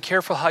that said, be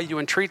careful how you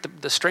entreat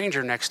the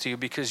stranger next to you,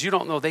 because you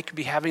don't know, they could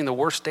be having the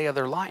worst day of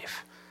their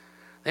life.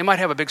 They might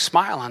have a big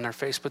smile on their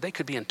face, but they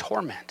could be in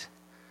torment.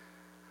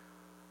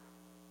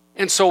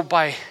 And so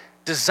by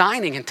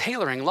designing and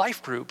tailoring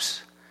life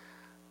groups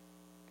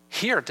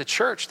here at the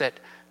church that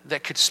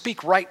could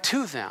speak right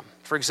to them.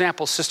 For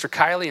example, Sister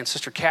Kylie and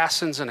Sister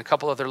Cassins and a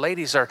couple other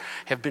ladies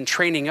have been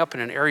training up in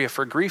an area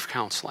for grief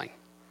counseling.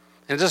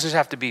 And it doesn't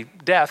have to be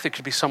death. It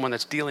could be someone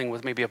that's dealing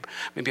with maybe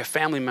a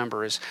family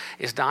member is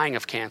dying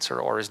of cancer,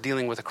 or is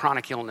dealing with a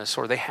chronic illness,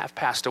 or they have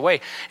passed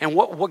away. And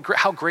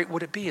how great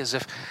would it be as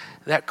if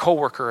that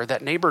coworker or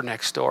that neighbor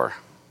next door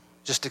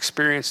just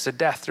experienced a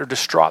death. They're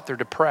distraught. They're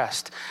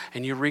depressed.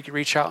 And you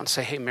reach out and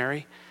say, hey,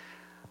 Mary,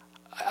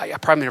 I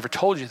probably never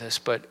told you this,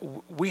 but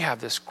we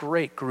have this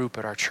great group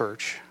at our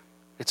church.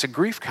 It's a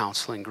grief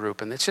counseling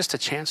group, and it's just a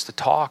chance to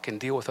talk and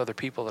deal with other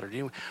people that are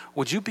dealing.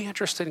 Would you be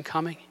interested in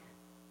coming?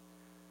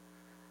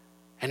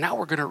 And now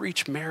we're going to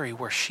reach Mary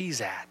where she's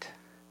at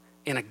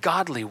in a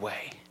godly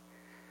way.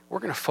 We're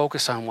going to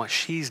focus on what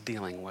she's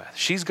dealing with.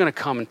 She's going to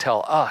come and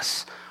tell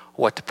us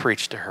what to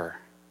preach to her,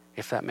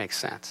 if that makes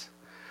sense.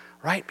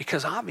 Right?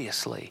 Because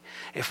obviously,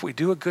 if we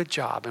do a good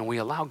job and we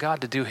allow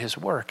God to do his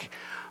work,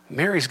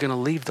 Mary's going to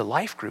leave the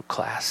life group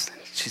class.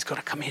 She's going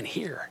to come in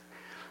here.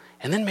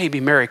 And then maybe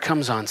Mary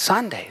comes on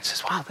Sunday and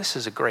says, wow, this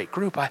is a great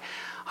group. I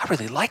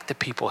really like the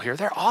people here.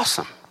 They're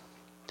awesome.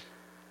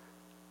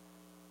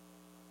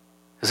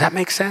 Does that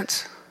make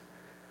sense?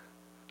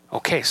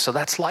 Okay, so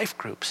that's life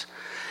groups.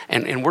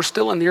 And we're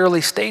still in the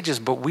early stages,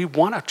 but we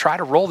want to try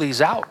to roll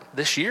these out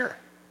this year.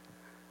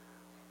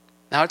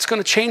 Now, it's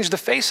going to change the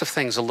face of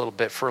things a little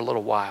bit for a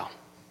little while.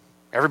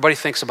 Everybody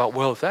thinks about,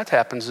 well, if that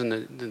happens, then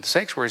the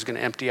sanctuary is going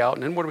to empty out,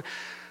 and then what do we...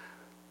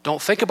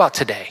 Don't think about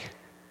today.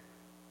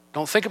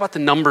 Don't think about the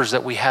numbers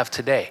that we have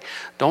today.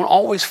 Don't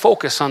always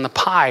focus on the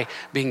pie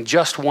being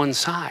just one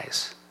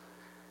size.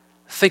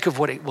 Think of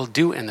what it will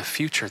do in the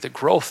future, the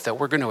growth that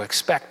we're going to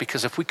expect.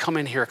 Because if we come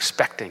in here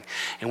expecting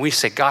and we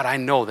say, God, I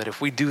know that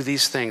if we do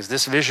these things,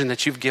 this vision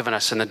that you've given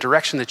us and the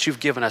direction that you've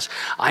given us,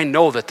 I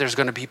know that there's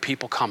going to be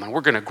people coming.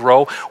 We're going to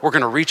grow. We're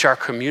going to reach our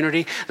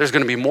community. There's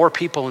going to be more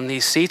people in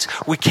these seats.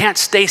 We can't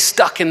stay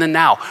stuck in the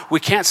now.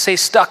 We can't stay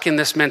stuck in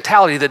this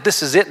mentality that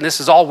this is it and this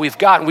is all we've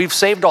got. And we've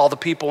saved all the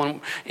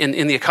people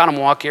in the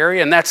Economwalk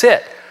area and that's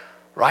it,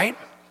 right?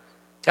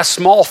 That's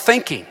small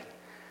thinking.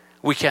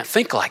 We can't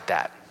think like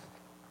that.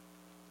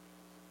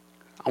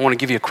 I want to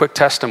give you a quick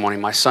testimony.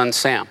 My son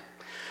Sam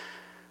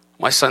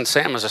is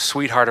a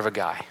sweetheart of a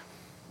guy.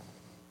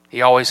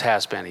 He always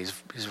has been. He's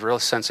a real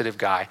sensitive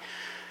guy.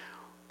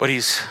 But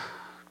he's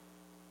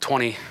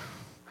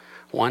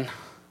 21,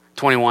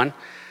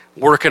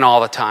 working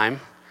all the time,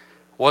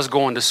 was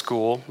going to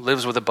school,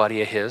 lives with a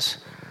buddy of his,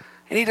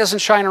 and he doesn't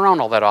shine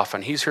around all that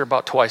often. He's here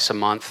about twice a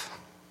month,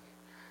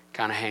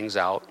 kind of hangs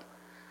out.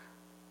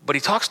 But he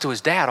talks to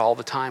his dad all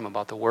the time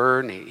about the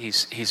word, and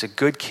he's a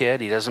good kid.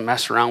 He doesn't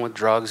mess around with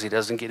drugs. He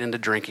doesn't get into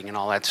drinking and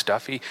all that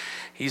stuff.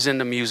 He's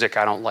into music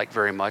I don't like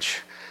very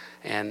much,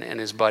 and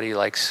his buddy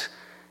likes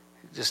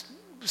just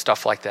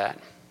stuff like that.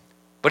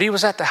 But he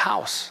was at the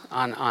house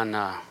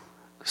on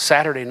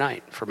Saturday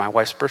night for my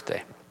wife's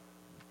birthday.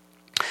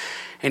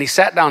 And he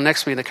sat down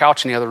next to me in the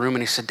couch in the other room,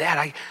 and he said,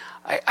 Dad,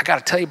 I got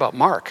to tell you about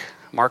Mark.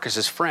 Mark is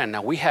his friend.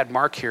 Now, we had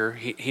Mark here.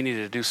 He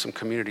needed to do some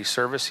community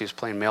service. He was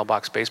playing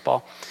mailbox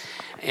baseball.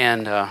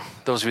 And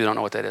those of you who don't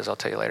know what that is, I'll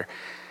tell you later.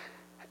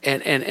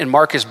 And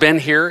Mark has been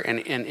here,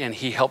 and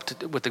he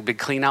helped with the big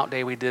clean-out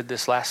day we did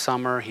this last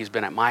summer. He's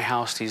been at my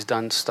house. He's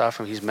done stuff,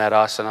 and he's met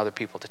us and other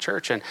people at the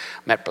church and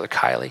met Brother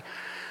Kiley.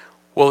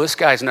 Well, this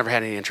guy's never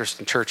had any interest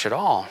in church at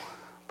all.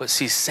 But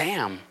see,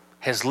 Sam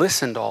has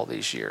listened all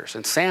these years,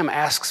 and Sam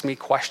asks me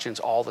questions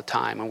all the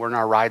time. And we're in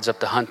our rides up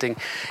to hunting.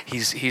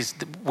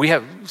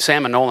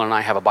 Sam and Nolan and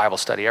I have a Bible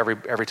study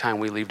every time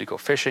we leave to go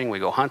fishing, we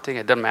go hunting.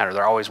 It doesn't matter.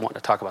 They're always wanting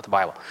to talk about the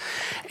Bible.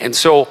 And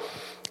so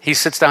he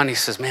sits down and he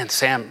says, man,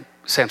 Sam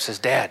says,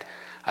 Dad,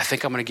 I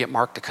think I'm going to get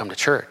Mark to come to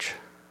church.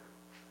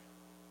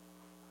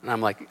 And I'm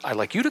like, I'd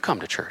like you to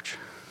come to church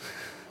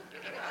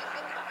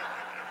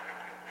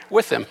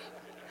with him.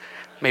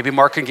 Maybe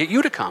Mark can get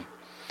you to come.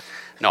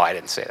 No, I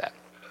didn't say that.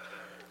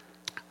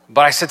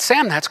 But I said,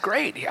 Sam, that's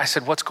great. I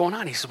said, what's going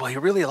on? He said, well, he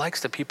really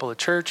likes the people at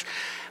church.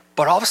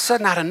 But all of a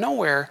sudden, out of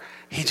nowhere,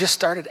 he just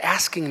started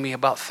asking me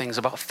about things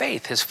about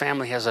faith. His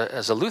family has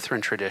a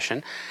Lutheran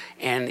tradition,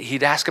 and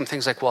he'd ask him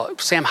things like, well,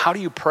 Sam, how do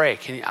you pray?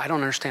 I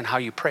don't understand how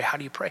you pray. How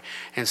do you pray?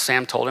 And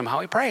Sam told him how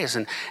he prays.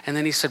 And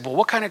then he said, well,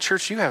 what kind of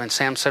church do you have? And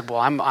Sam said, well,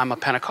 I'm a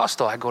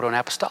Pentecostal. I go to an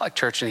apostolic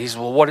church. And he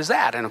said, well, what is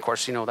that? And of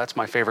course, that's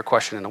my favorite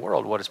question in the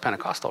world. What is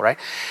Pentecostal, right?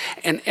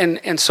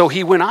 And so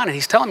he went on, and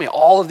he's telling me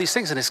all of these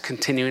things, and it's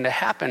continuing to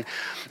happen.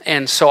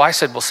 And so I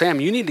said, well, Sam,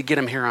 you need to get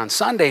him here on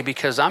Sunday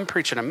because I'm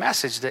preaching a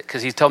message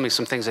because he's telling me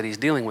some things that he's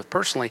dealing with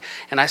personally.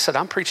 And I said,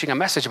 I'm preaching a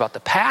message about the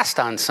past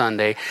on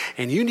Sunday,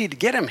 and you need to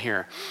get him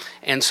here.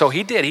 And so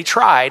he did. He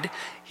tried.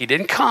 He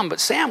didn't come,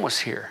 but Sam was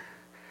here.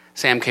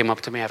 Sam came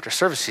up to me after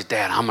service. He said,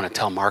 Dad, I'm going to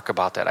tell Mark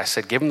about that. I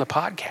said, give him the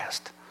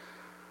podcast.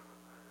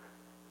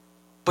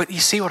 But you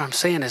see what I'm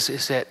saying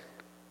is that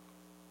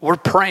we're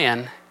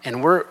praying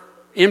and we're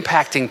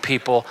impacting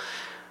people.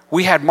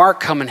 We had Mark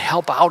come and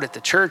help out at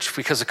the church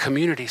because of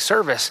community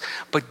service,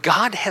 but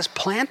God has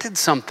planted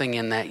something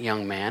in that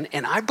young man,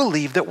 and I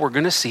believe that we're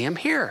going to see him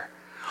here.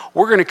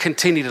 We're going to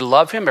continue to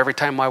love him. Every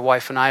time my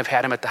wife and I have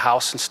had him at the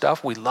house and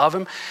stuff, we love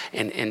him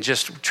and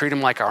just treat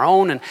him like our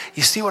own. And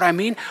you see what I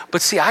mean?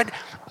 But see,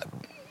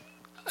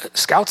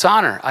 Scout's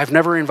honor, I've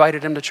never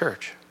invited him to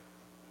church.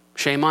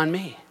 Shame on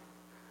me.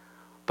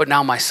 But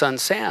now my son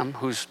Sam,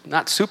 who's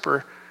not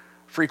super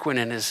frequent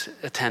in his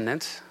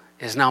attendance,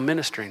 is now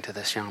ministering to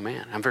this young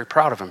man. I'm very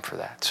proud of him for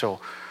that. So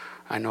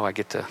I know I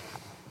get to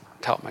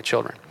help my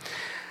children.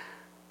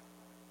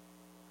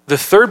 The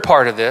third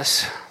part of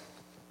this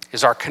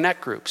is our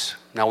connect groups.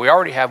 Now, we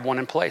already have one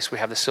in place. We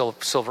have the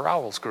Silver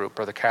Owls group.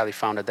 Brother Kiley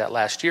founded that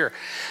last year.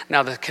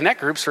 Now, the connect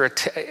groups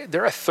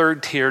they're a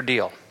third tier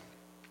deal.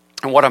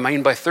 And what I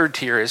mean by third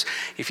tier is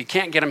if you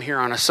can't get them here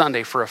on a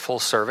Sunday for a full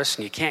service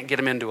and you can't get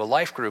them into a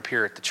life group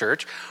here at the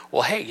church,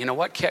 well, hey, you know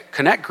what?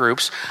 Connect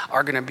groups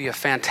are going to be a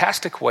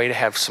fantastic way to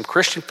have some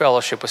Christian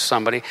fellowship with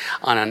somebody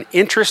on an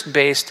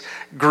interest-based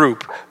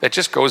group that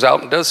just goes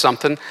out and does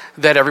something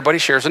that everybody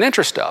shares an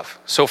interest of.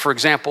 So, for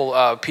example,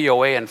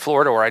 POA in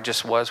Florida, where I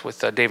just was with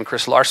Dave and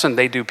Chris Larson,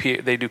 they do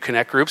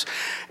Connect groups.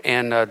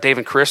 And Dave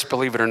and Chris,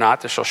 believe it or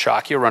not, this will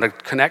shock you, run a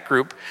Connect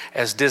group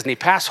as Disney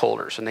pass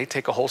holders. And they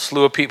take a whole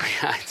slew of people,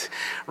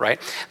 right?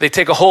 They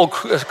take a whole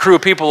crew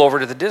of people over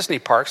to the Disney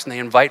parks, and they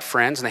invite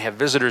friends, and they have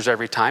visitors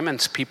every time,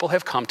 and people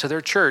have come to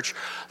their church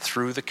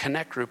through the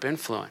Connect group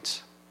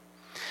influence.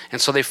 And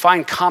so they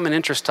find common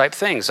interest type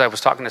things. I was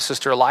talking to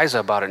Sister Eliza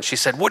about it, and she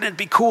said, wouldn't it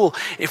be cool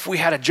if we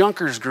had a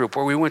junkers group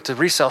where we went to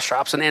resale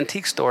shops and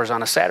antique stores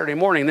on a Saturday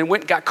morning and then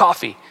went and got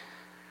coffee?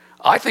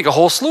 I think a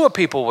whole slew of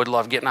people would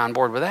love getting on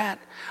board with that.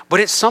 But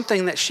it's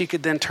something that she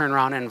could then turn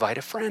around and invite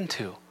a friend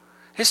to.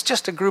 It's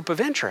just a group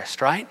of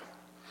interest, right?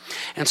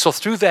 And so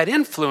through that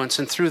influence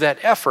and through that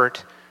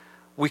effort,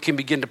 we can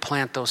begin to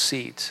plant those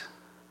seeds.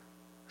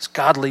 It's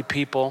godly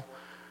people,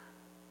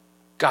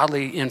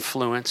 godly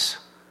influence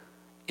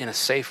in a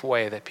safe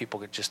way that people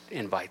could just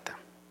invite them.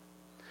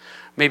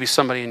 Maybe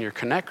somebody in your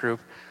Connect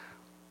group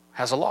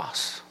has a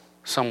loss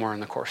somewhere in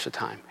the course of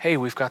time. Hey,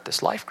 we've got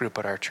this life group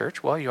at our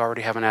church. Well, you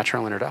already have a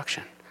natural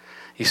introduction.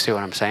 You see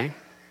what I'm saying?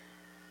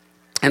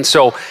 And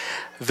so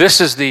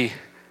this is the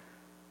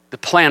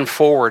plan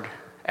forward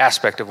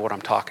aspect of what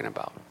I'm talking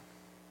about.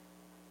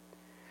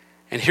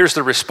 And here's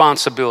the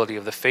responsibility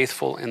of the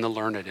faithful and the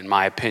learned, in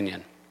my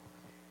opinion.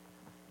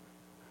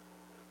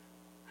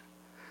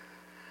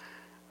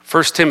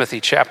 1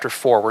 Timothy chapter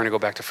 4. We're going to go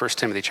back to 1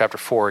 Timothy chapter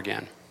 4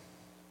 again.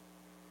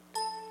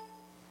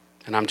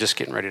 And I'm just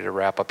getting ready to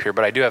wrap up here.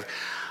 But I do have,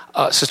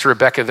 Sister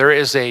Rebecca, there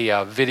is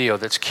a video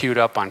that's queued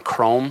up on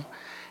Chrome.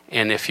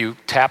 And if you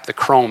tap the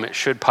Chrome,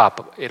 it'll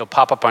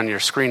pop up on your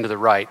screen to the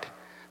right.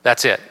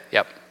 That's it.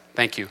 Yep.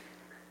 Thank you.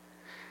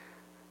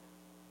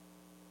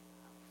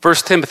 1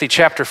 Timothy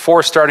chapter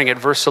 4, starting at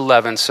verse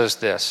 11, says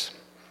this.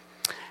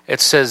 It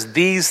says,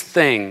 these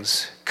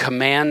things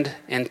command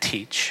and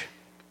teach.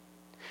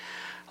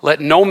 Let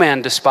no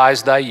man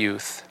despise thy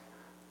youth.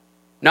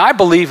 Now, I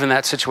believe in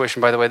that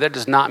situation, by the way, that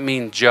does not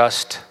mean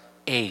just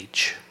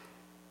age,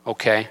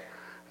 okay?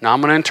 Now, I'm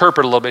going to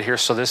interpret a little bit here.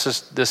 So this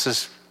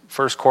is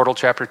Russ Cordle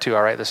chapter 2,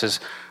 all right? This is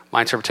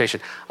my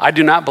interpretation. I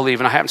do not believe,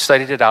 and I haven't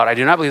studied it out, I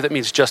do not believe that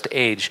means just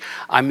age.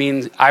 I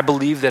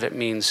believe that it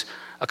means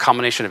a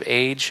combination of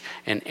age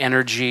and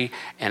energy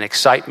and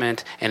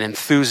excitement and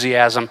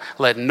enthusiasm.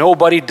 Let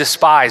nobody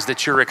despise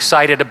that you're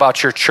excited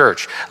about your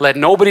church. Let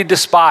nobody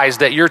despise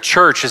that your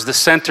church is the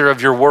center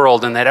of your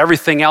world and that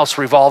everything else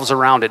revolves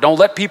around it. Don't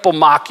let people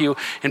mock you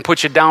and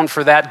put you down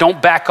for that.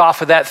 Don't back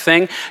off of that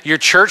thing. Your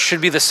church should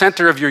be the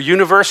center of your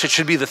universe. It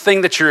should be the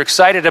thing that you're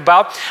excited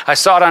about. I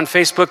saw it on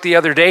Facebook the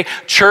other day.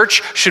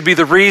 Church should be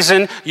the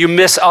reason you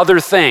miss other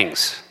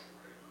things.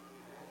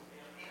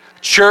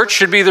 Church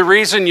should be the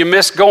reason you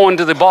miss going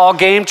to the ball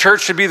game.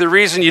 Church should be the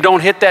reason you don't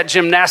hit that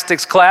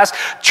gymnastics class.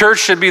 Church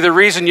should be the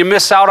reason you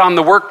miss out on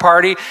the work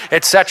party,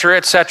 etc.,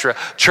 etc.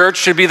 Church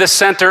should be the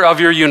center of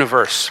your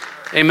universe.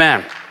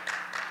 Amen.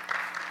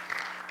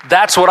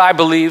 That's what I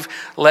believe,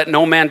 let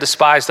no man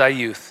despise thy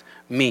youth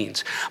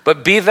means.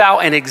 But be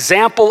thou an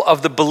example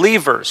of the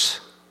believers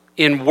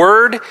in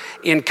word,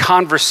 in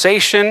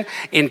conversation,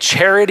 in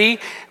charity,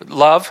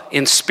 love,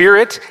 in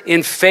spirit,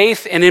 in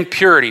faith, and in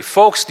purity.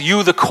 Folks,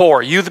 you the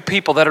core, you the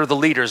people that are the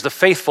leaders, the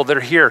faithful that are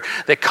here,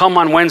 that come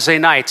on Wednesday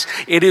nights.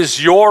 It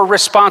is your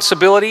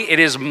responsibility, it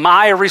is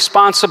my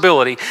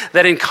responsibility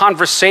that in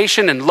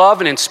conversation and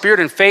love and in spirit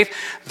and faith,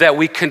 that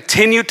we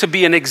continue to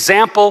be an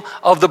example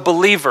of the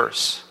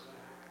believers.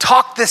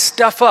 Talk this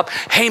stuff up.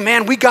 Hey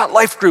man, we got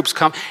life groups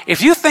come.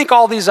 If you think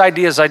all these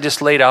ideas I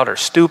just laid out are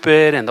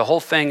stupid and the whole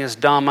thing is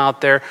dumb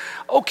out there,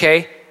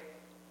 okay.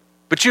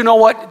 But you know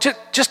what?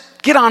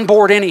 Just get on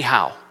board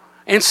anyhow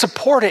and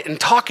support it and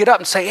talk it up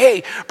and say,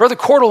 hey, Brother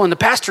Cordle and the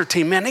pastor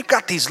team, man, they've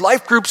got these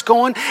life groups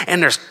going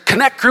and there's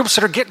Connect groups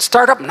that are getting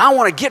started up and I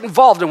want to get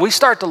involved and we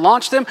start to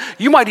launch them.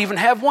 You might even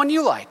have one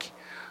you like.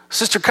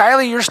 Sister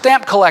Kylie, your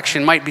stamp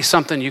collection might be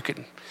something you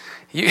could...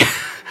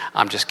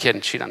 I'm just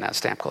kidding. She doesn't have a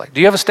stamp collection.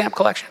 Do you have a stamp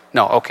collection?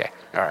 No? Okay.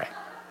 All right.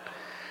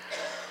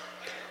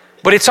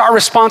 But it's our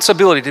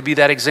responsibility to be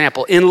that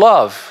example in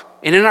love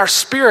and in our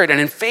spirit and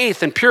in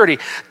faith and purity.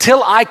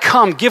 Till I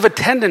come, give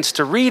attendance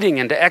to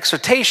reading and to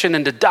exhortation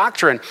and to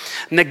doctrine.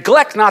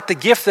 Neglect not the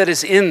gift that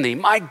is in thee.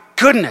 My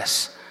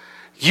goodness,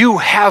 you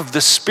have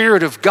the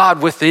Spirit of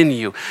God within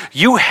you.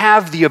 You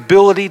have the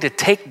ability to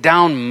take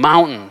down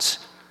mountains,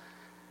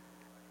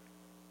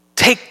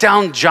 take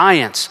down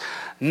giants,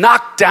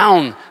 knock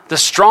down the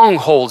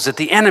strongholds that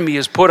the enemy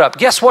has put up.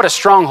 Guess what a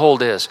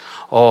stronghold is?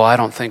 Oh, I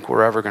don't think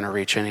we're ever going to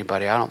reach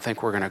anybody. I don't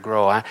think we're going to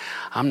grow.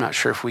 I'm not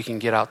sure if we can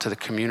get out to the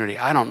community.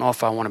 I don't know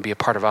if I want to be a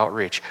part of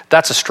outreach.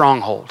 That's a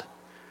stronghold.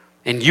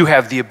 And you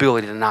have the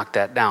ability to knock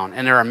that down.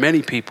 And there are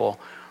many people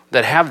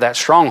that have that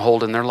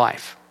stronghold in their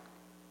life.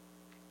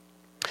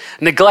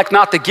 Neglect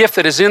not the gift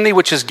that is in thee,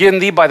 which is given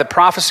thee by the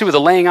prophecy with the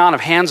laying on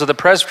of hands of the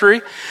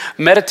presbytery.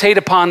 Meditate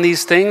upon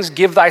these things.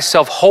 Give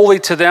thyself wholly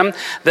to them,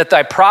 that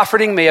thy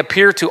profiting may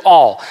appear to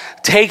all.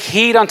 Take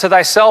heed unto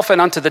thyself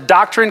and unto the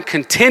doctrine.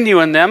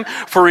 Continue in them.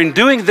 For in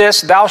doing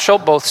this, thou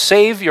shalt both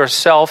save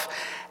yourself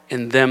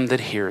and them that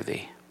hear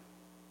thee.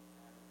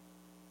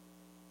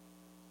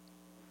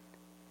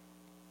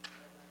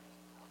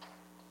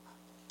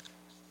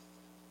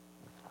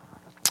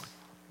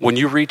 When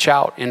you reach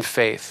out in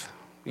faith,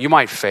 you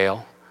might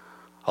fail.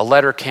 A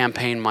letter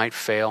campaign might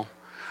fail.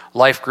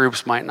 Life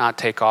groups might not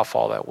take off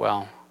all that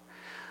well.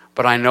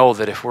 But I know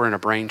that if we're in a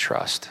brain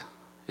trust,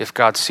 if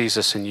God sees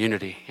us in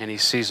unity and he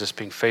sees us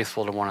being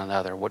faithful to one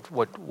another,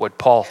 what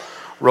Paul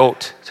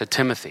wrote to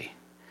Timothy,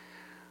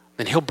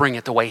 then he'll bring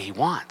it the way he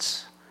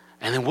wants.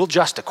 And then we'll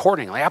adjust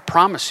accordingly. I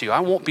promise you, I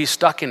won't be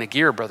stuck in a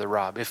gear, Brother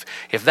Rob. If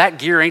that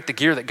gear ain't the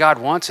gear that God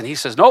wants and he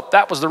says, nope,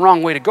 that was the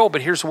wrong way to go,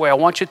 but here's the way I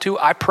want you to,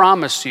 I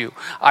promise you,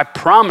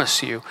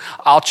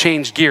 I'll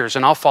change gears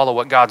and I'll follow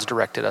what God's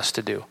directed us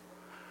to do.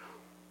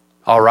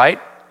 All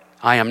right?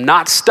 I am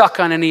not stuck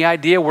on any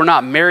idea. We're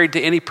not married to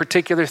any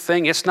particular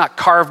thing. It's not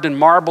carved in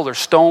marble or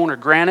stone or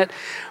granite.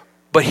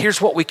 But here's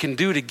what we can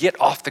do to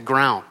get off the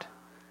ground,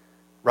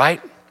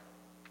 right?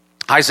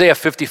 Isaiah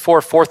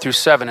 54, 4 through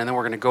 7, and then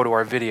we're going to go to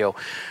our video.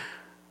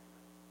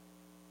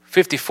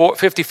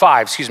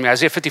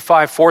 Isaiah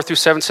 55, 4 through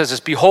 7 says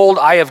this, behold,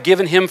 I have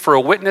given him for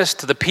a witness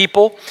to the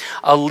people,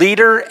 a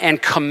leader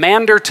and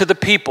commander to the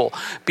people.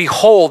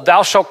 Behold,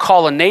 thou shalt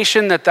call a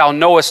nation that thou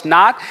knowest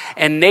not,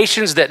 and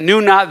nations that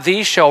knew not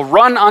thee shall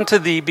run unto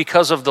thee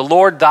because of the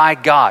Lord thy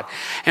God,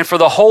 and for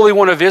the Holy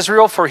One of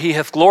Israel, for he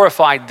hath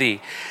glorified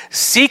thee.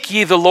 Seek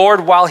ye the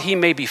Lord while he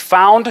may be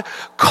found.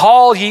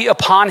 Call ye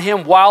upon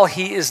him while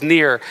he is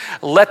near.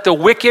 Let the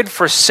wicked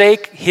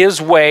forsake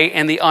his way,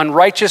 and the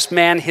unrighteous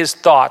man his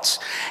thoughts,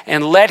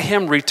 and let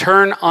him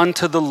return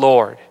unto the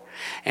Lord.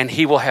 And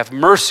he will have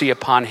mercy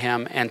upon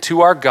him and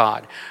to our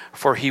God,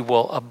 for he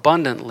will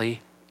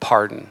abundantly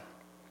pardon.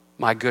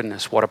 My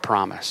goodness, what a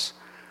promise.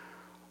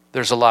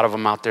 There's a lot of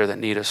them out there that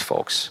need us,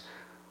 folks.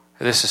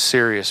 This is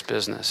serious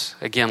business.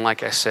 Again,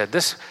 like I said,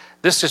 this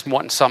just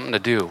wasn't something to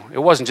do. It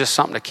wasn't just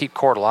something to keep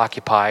Cordle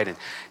occupied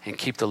and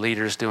keep the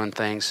leaders doing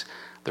things.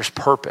 There's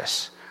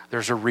purpose.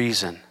 There's a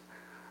reason.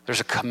 There's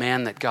a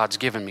command that God's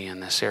given me in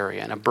this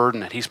area and a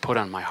burden that he's put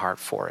on my heart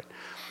for it.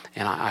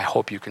 And I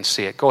hope you can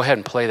see it. Go ahead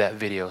and play that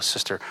video,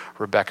 Sister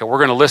Rebecca. We're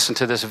going to listen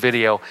to this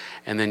video,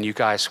 and then you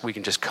guys, we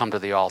can just come to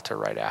the altar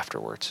right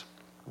afterwards.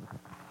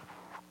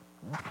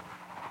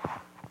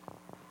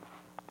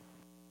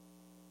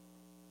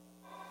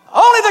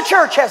 Only the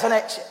church has an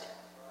exit.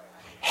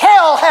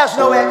 Hell has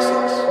no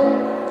exits.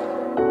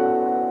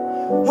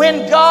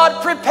 When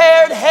God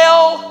prepared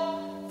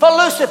hell for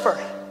Lucifer,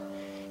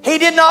 he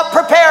did not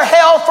prepare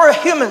hell for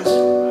humans.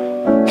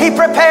 He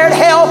prepared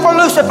hell for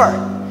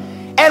Lucifer.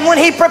 And when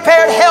he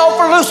prepared hell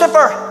for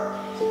Lucifer,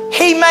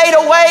 he made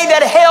a way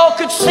that hell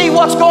could see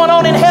what's going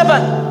on in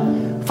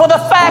heaven for the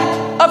fact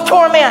of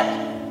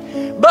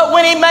torment. But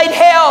when he made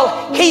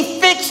hell, he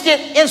fixed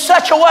it in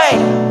such a way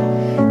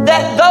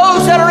that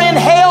those that are in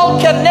hell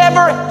can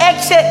never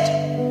exit.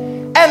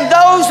 And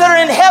those that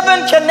are in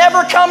heaven can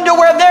never come to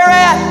where they're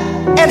at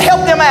and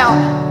help them out.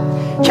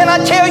 Can I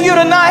tell you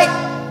tonight,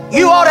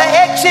 you ought to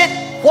exit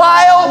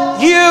while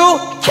you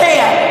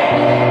can.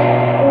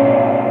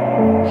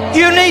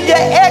 You need to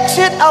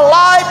exit a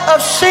life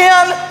of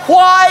sin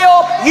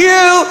while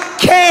you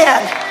can.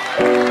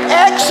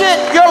 Exit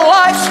your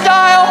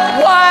lifestyle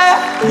while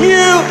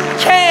you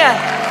can.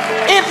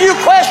 If you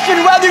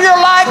question whether your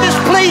life is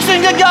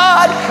pleasing to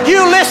God,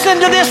 you listen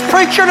to this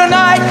preacher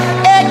tonight.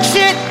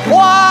 Exit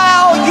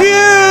while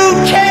you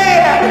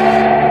can.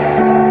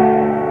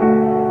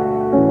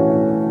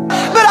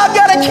 But I've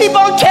got to keep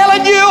on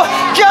telling you,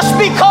 just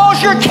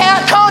because your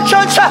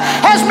conscience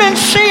has been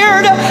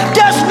seared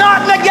does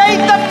not negate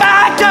the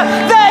fact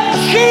that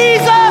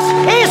Jesus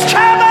is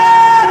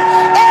coming.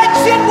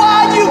 Exit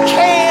while you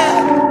can.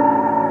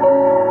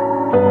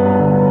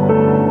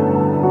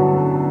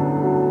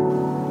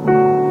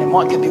 And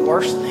what could be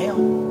worse than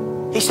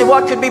hell? He said,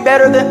 what could be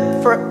better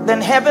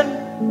than heaven?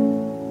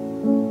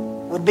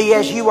 Would be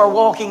as you are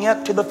walking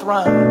up to the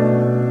throne.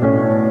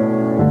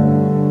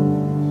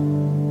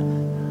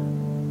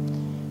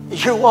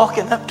 As you're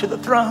walking up to the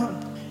throne.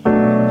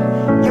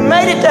 You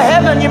made it to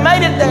heaven, you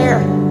made it there.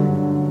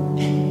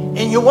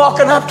 And you're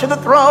walking up to the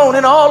throne,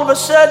 and all of a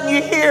sudden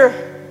you hear,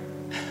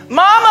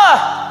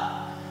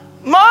 Mama!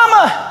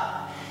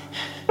 Mama!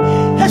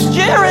 That's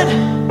Jared.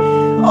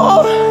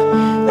 Oh,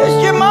 that's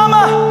your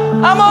mama.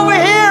 I'm over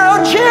here.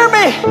 Oh, cheer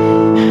me.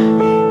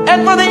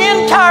 And for the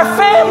entire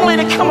family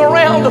to come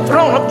around the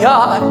throne of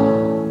God.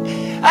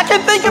 I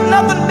can think of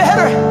nothing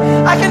better.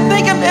 I can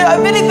think of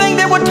anything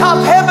that would top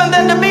heaven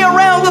than to be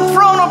around the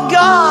throne of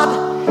God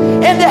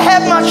and to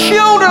have my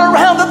children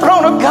around the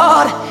throne of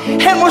God.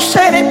 And we're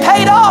saying it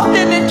paid off,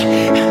 didn't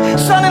it?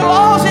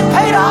 Son-in-laws, it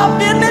paid off,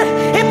 didn't it?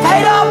 It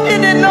paid off,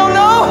 didn't it? No,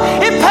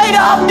 it paid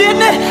off,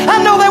 didn't it? I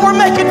know they were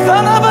making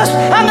fun of us.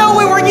 I know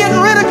we were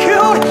getting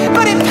ridiculed,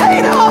 but it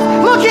paid off.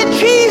 Look at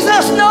Jesus.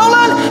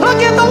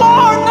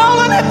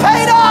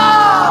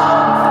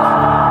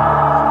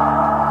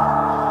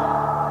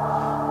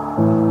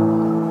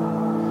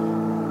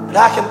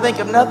 can think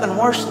of nothing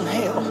worse than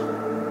hell.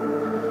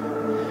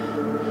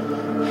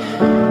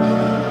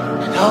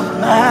 And open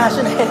my eyes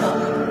in hell.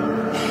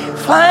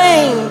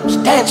 Flames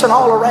dancing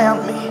all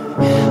around me.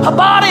 A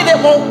body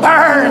that won't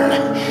burn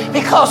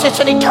because it's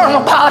an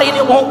eternal body and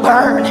it won't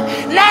burn.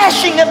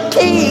 Gnashing of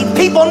teeth.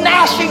 People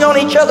gnashing on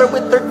each other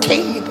with their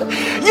teeth.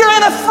 You're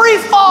in a free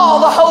fall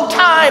the whole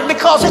time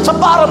because it's a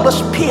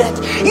bottomless pit.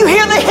 You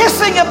hear the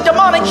hissing of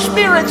demonic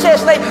spirits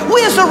as they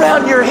whiz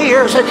around your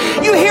ears.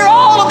 And you hear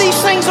all of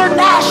these things are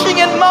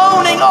gnashing and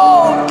moaning.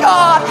 Oh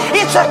God,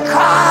 it's a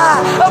cry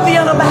of the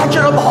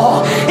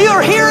unimaginable.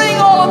 You're hearing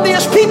all of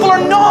this. People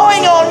are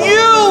gnawing on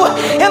you.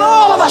 And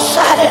all of a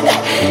sudden,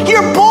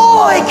 your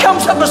boy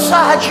comes up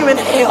beside you in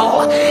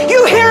hell.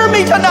 You hear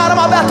me tonight. I'm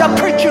about to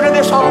preach you to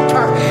this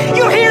altar.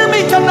 You hear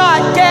me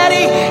tonight,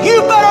 Daddy.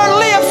 You better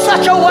live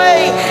such a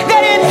way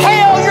that in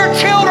hell your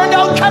children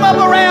don't come up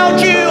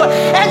around you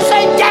and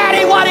say,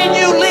 Daddy, why didn't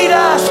you lead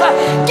us?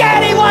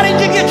 Daddy, why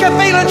didn't you get your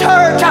feelings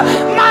hurt?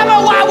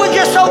 Mama, why was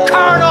you so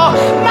carnal?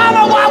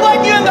 Mama, why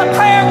wasn't you in the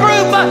prayer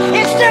group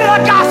instead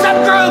of the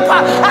gossip group?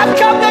 I've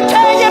come to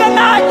tell you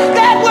tonight,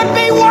 that would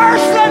be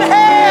worse than hell.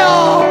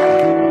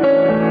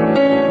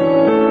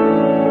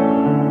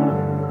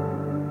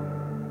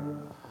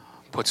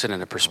 Puts it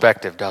into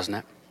perspective, doesn't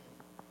it?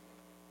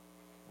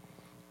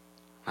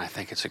 I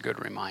think it's a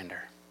good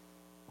reminder.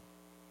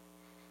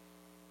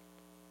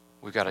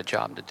 We've got a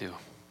job to do.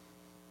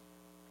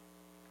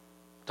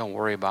 Don't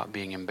worry about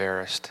being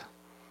embarrassed.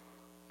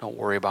 Don't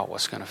worry about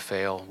what's going to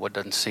fail, what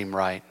doesn't seem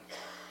right,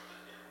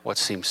 what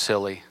seems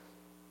silly.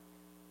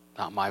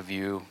 Not my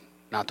view,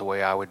 not the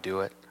way I would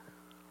do it.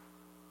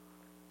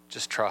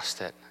 Just trust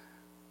that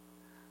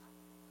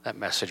that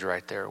message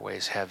right there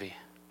weighs heavy.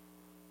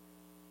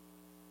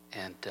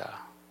 And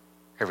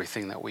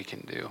everything that we can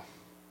do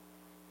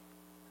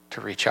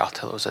to reach out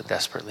to those that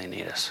desperately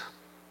need us,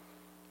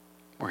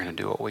 we're going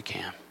to do what we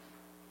can.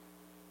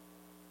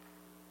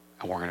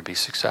 And we're going to be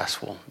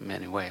successful in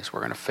many ways.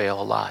 We're going to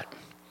fail a lot,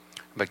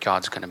 but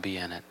God's going to be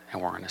in it,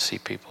 and we're going to see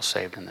people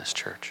saved in this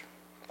church.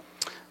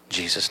 In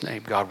Jesus'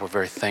 name, God, we're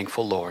very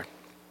thankful, Lord.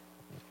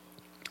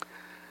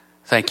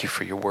 Thank you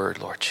for your word,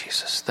 Lord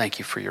Jesus. Thank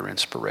you for your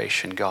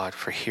inspiration, God,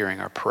 for hearing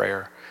our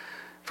prayer,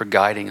 for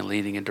guiding and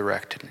leading and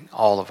directing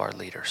all of our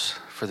leaders,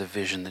 for the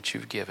vision that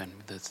you've given,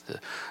 the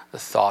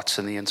thoughts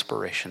and the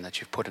inspiration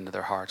that you've put into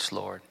their hearts,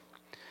 Lord.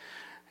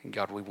 And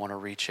God, we want to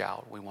reach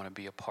out. We want to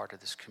be a part of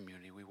this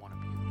community. We want to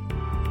be.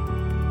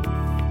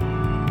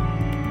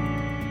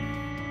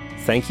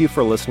 Thank you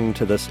for listening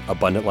to this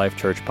Abundant Life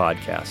Church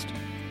podcast.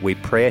 We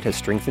pray it has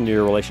strengthened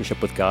your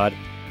relationship with God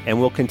and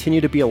will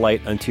continue to be a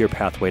light unto your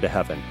pathway to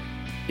heaven.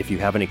 If you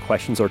have any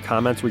questions or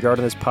comments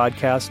regarding this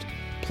podcast,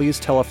 please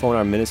telephone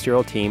our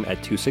ministerial team at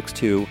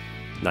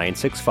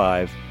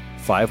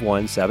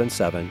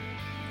 262-965-5177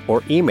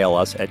 or email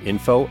us at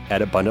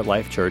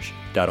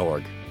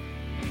info@abundantlifechurch.org.